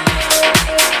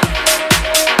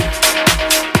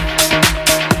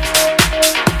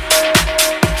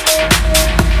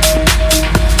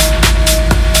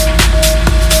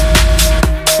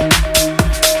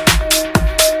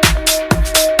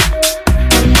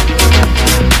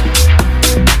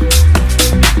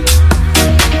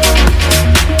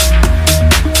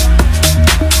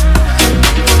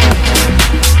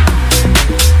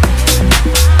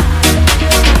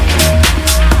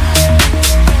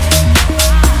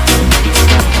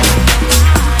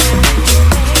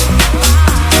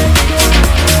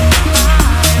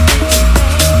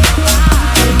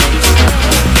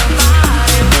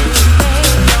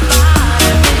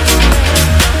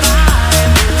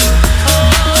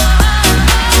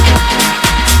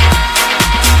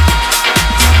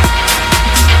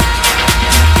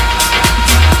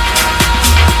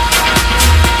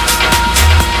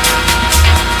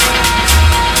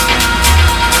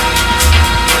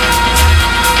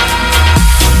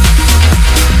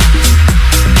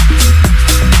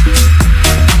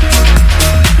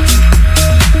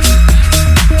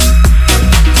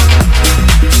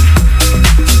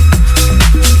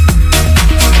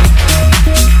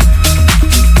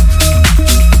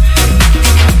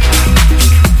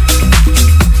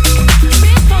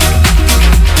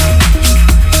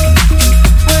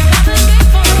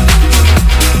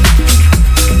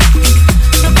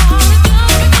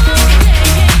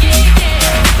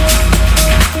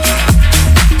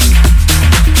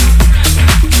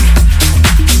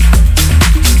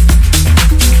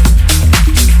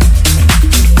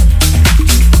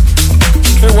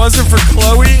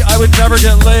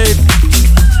 Get laid.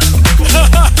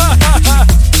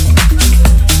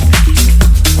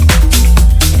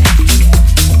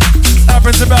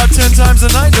 Happens about 10 times a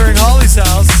night during Holly's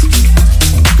house.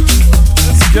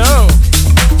 Let's go.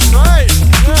 Right,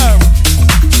 yeah.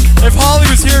 If Holly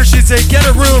was here, she'd say, get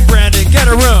a room, Brandon, get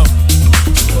a room.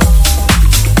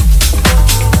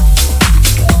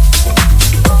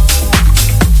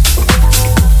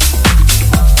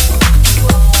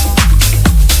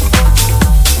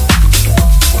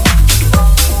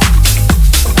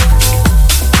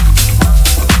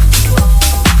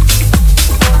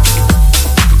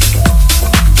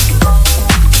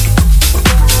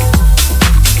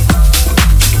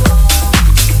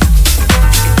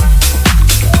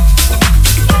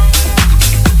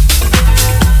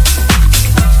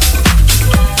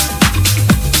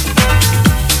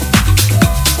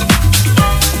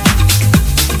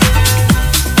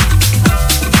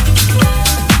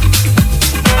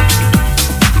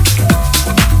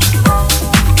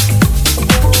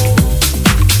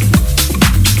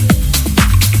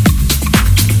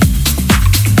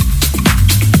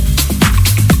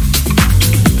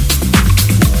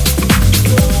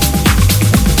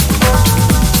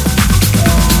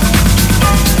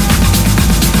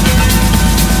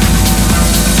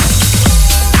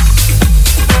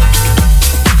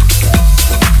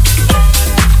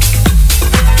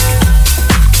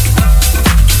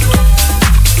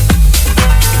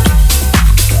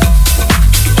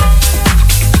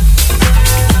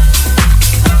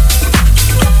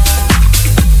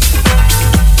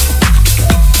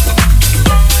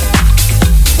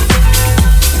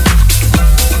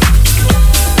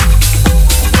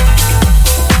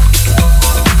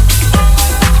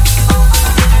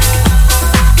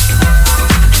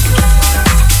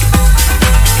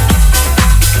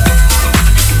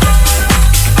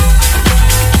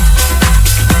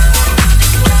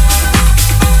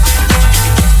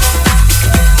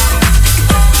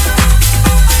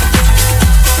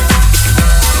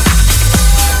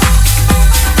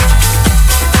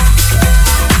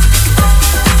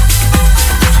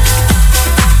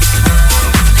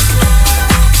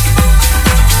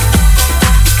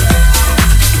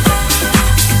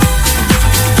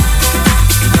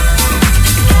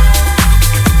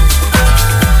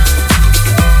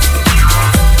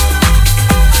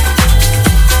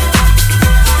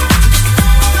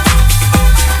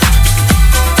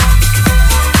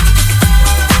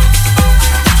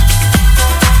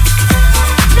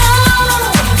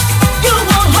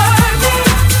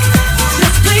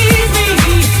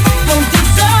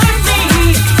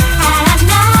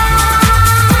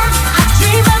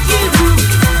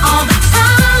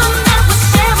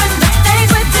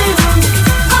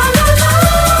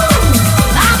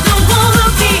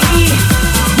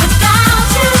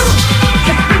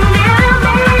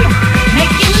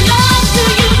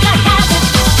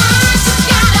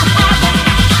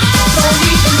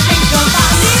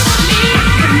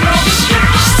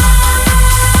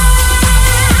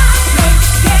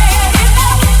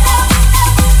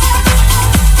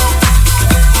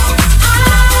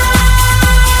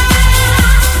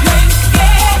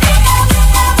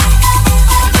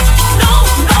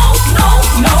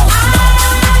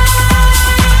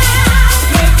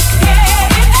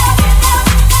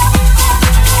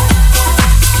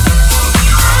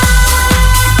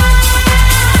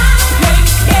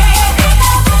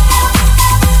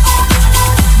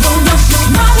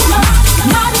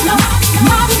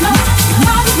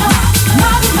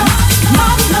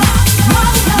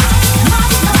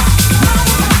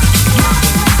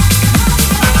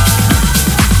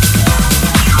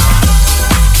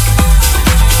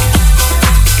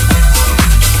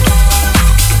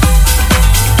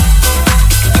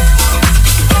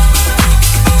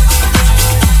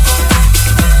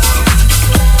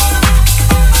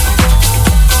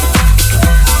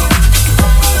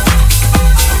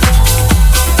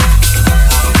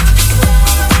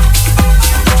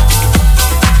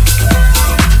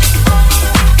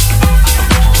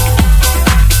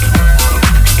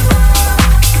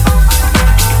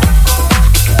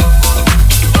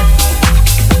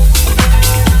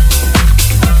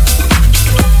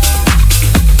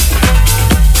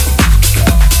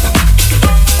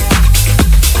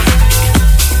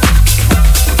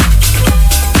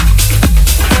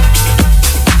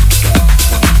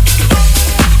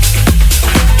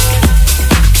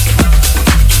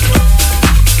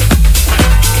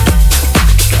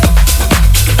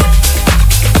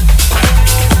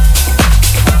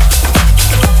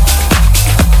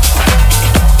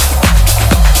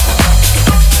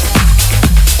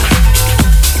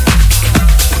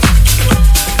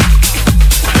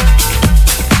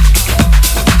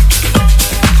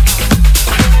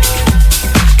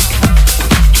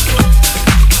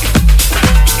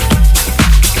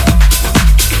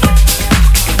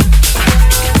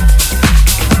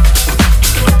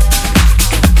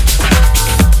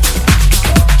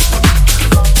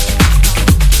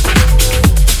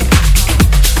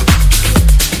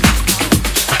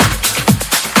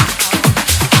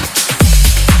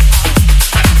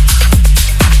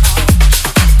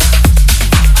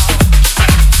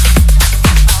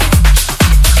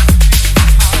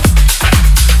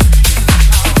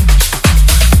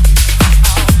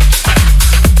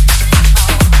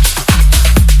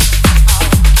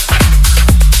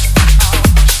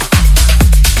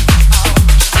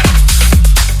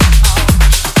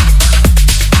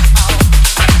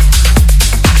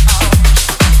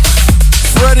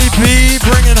 B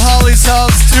bringing Holly's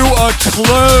House to a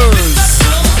close.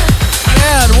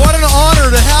 Man, what an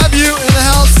honor to have you in the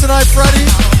house tonight, Freddy.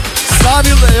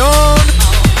 Savi Leon,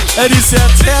 Eddie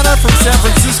Santana from San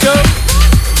Francisco,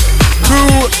 who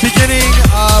beginning,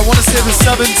 I want to say the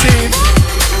 17th,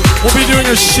 will be doing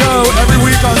a show every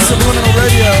week on Subliminal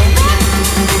Radio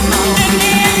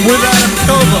with Adam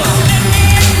Kova.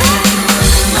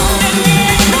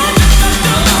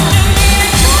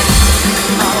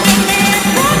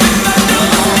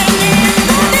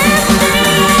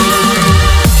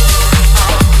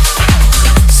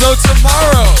 So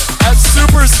tomorrow at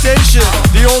Superstation,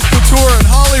 the old couture in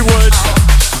Hollywood,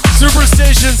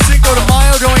 Superstation Cinco de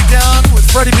Mayo going down with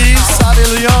Freddy B, Savi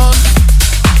Leon,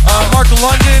 Mark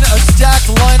London, a stacked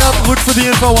lineup. Look for the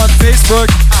info on Facebook.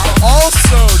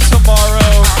 Also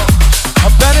tomorrow, a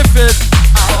benefit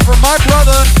for my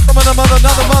brother from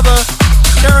another mother,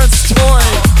 Terrence Toy.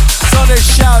 Sunday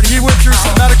Shout. He went through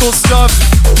some medical stuff,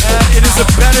 and it is a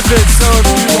benefit. So if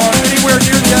you are anywhere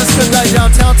near the Escort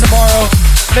downtown tomorrow,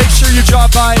 make sure you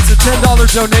drop by. It's a $10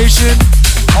 donation.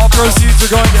 All proceeds are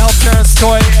going to help Terrence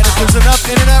Toy, and if there's enough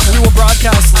internet, we will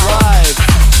broadcast live.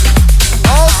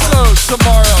 Also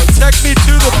tomorrow, Take Me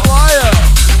to the Playa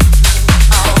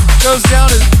goes down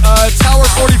at Tower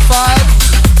 45.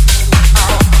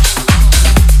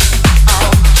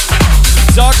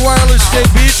 Doc Wireless State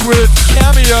Beach with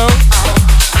Cameo,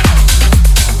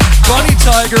 Bunny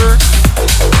Tiger,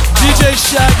 DJ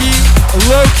Shaggy,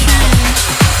 Low Key.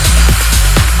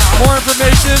 More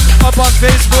information up on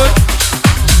Facebook.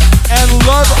 And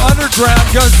Love Underground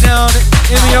goes down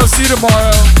in the OC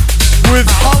tomorrow with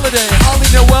Holiday, Holly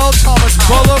Noel, Thomas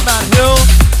Bolo, Matt Hill.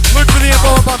 Look for the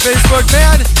info up on Facebook.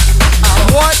 Man,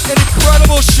 what an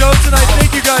incredible show tonight.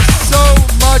 Thank you guys so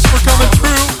much for coming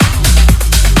through.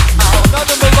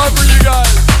 Nothing but love for you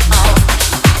guys.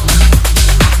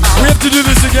 We have to do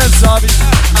this again, Savi.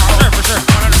 Sure, for sure.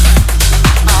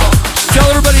 100%. Tell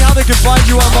everybody how they can find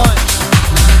you online.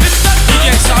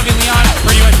 DJ Savi Leon,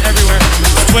 pretty much everywhere.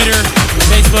 Twitter,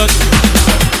 Facebook,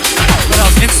 what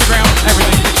else? Instagram,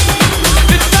 everything.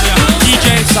 Yeah,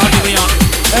 DJ Savi Leon.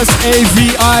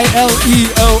 Savileon.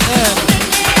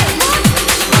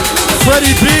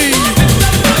 Freddy B.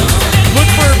 Look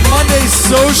for Monday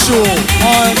Social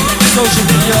on social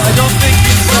media. I don't think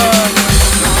he's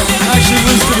actually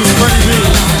listed as Freddy B.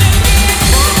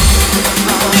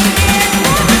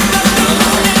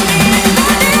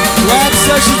 Lab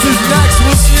Sessions is next.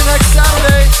 We'll see you next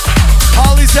Saturday.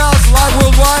 Holly's House, live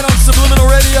worldwide on Subliminal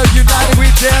Radio. United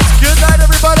We Dance. Good night,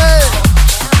 everybody.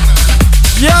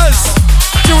 Yes.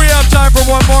 Do we have time for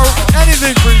one more?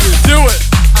 Anything for you. Do it.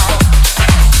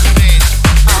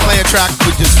 Play a track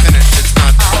we just finished. It's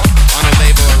not on a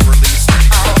label or release or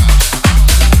anything.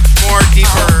 More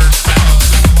deeper.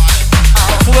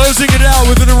 Closing it out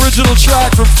with an original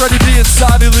track from Freddy B and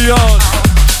Savi Leon.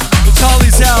 It's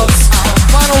Holly's House.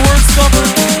 Final words, Summer.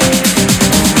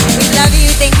 We love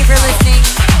you. Thank you for listening.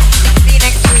 See you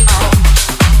next week.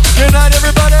 Good night,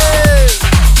 everybody.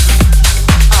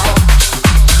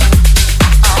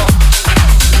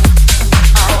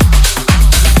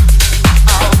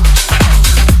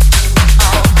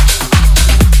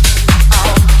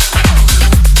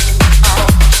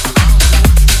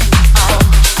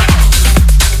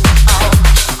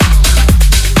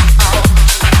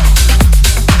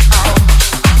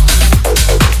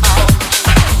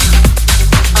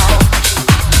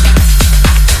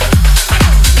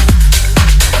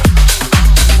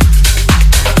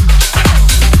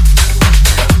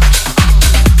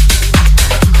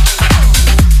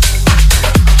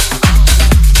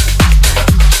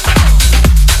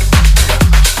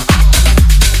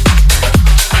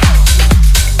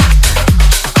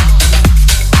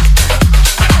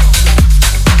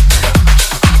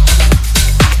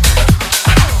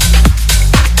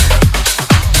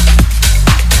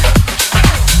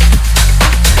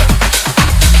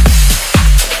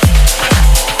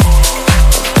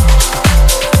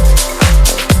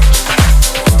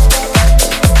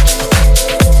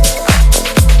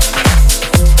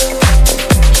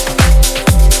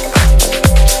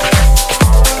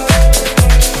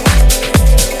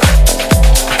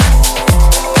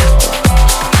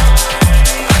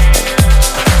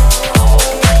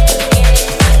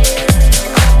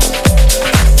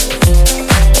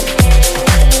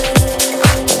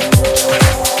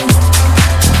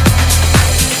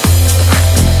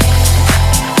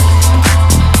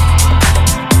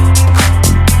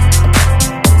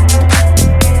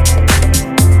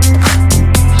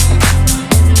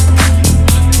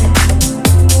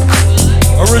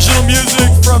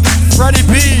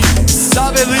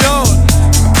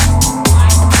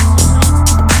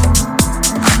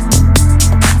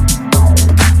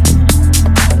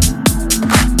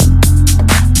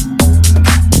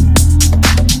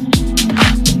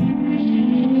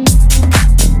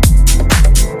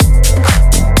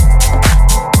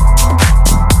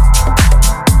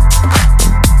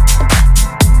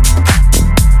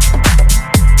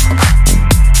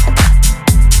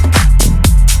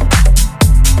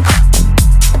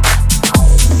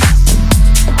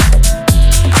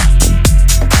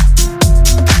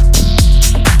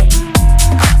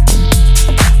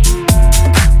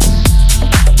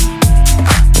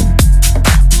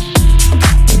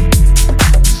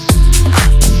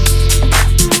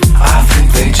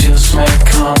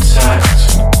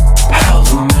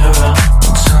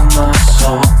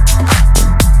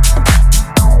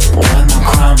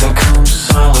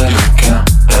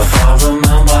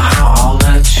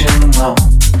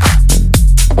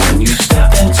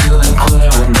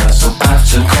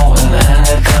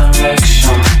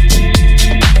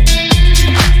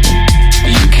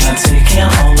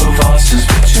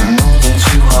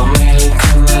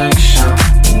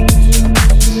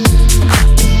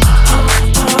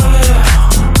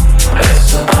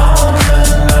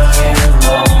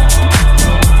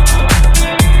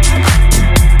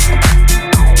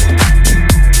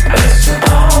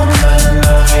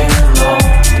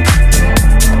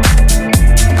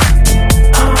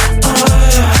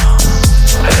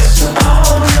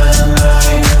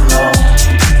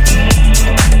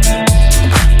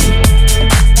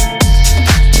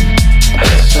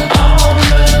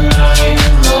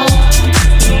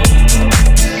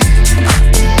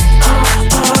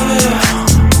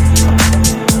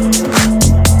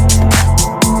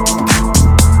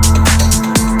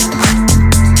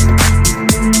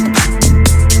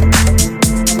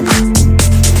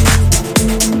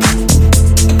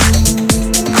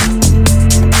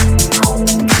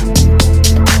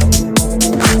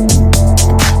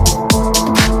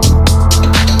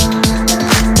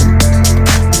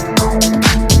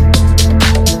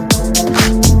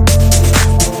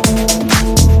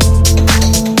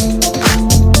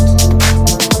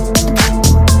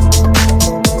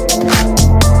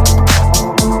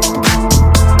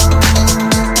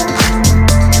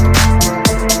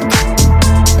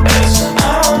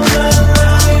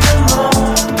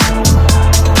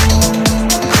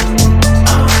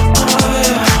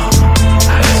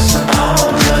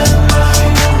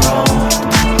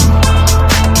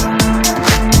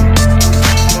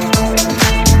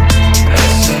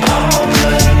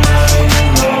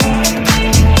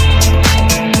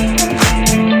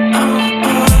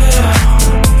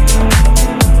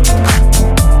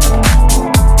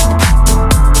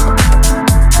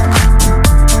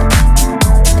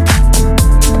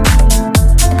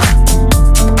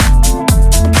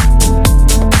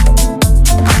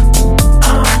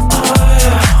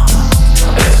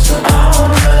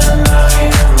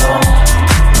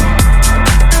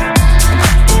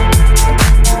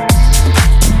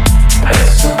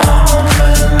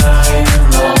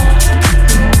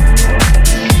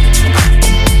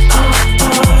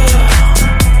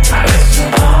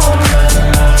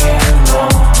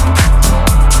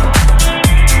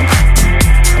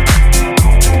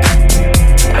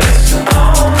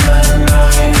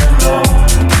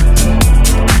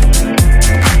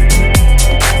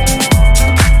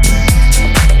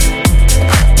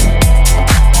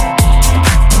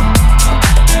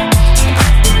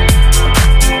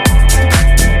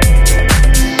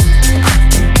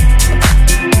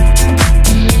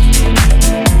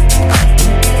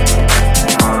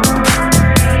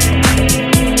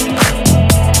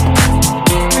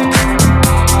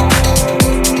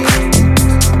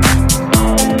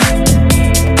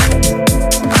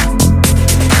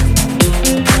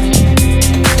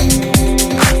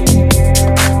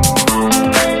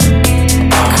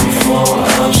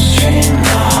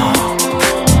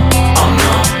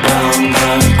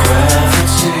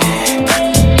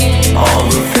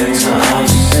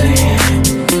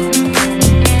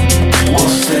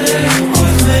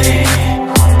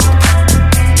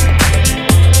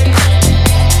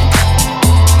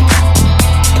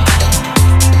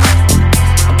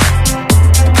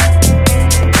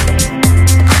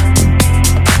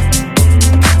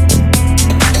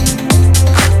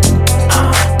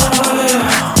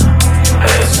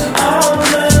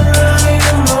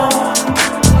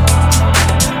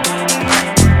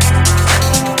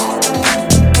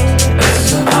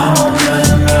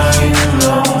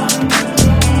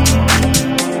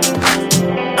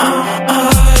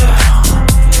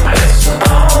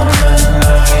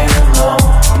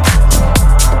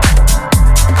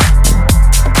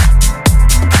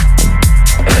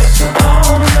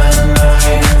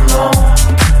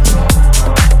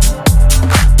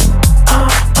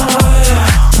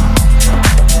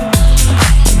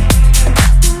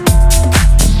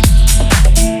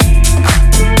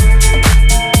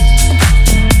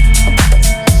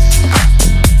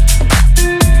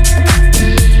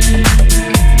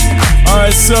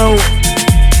 So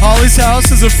Holly's house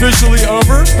is officially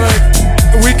over, but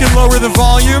we can lower the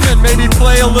volume and maybe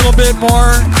play a little bit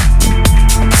more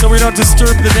so we don't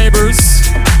disturb the neighbors.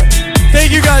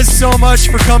 Thank you guys so much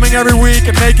for coming every week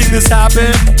and making this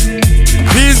happen.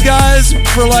 These guys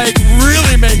for like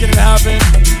really making it happen.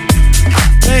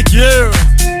 Thank you.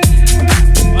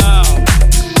 Wow.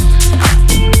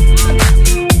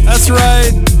 That's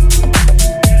right.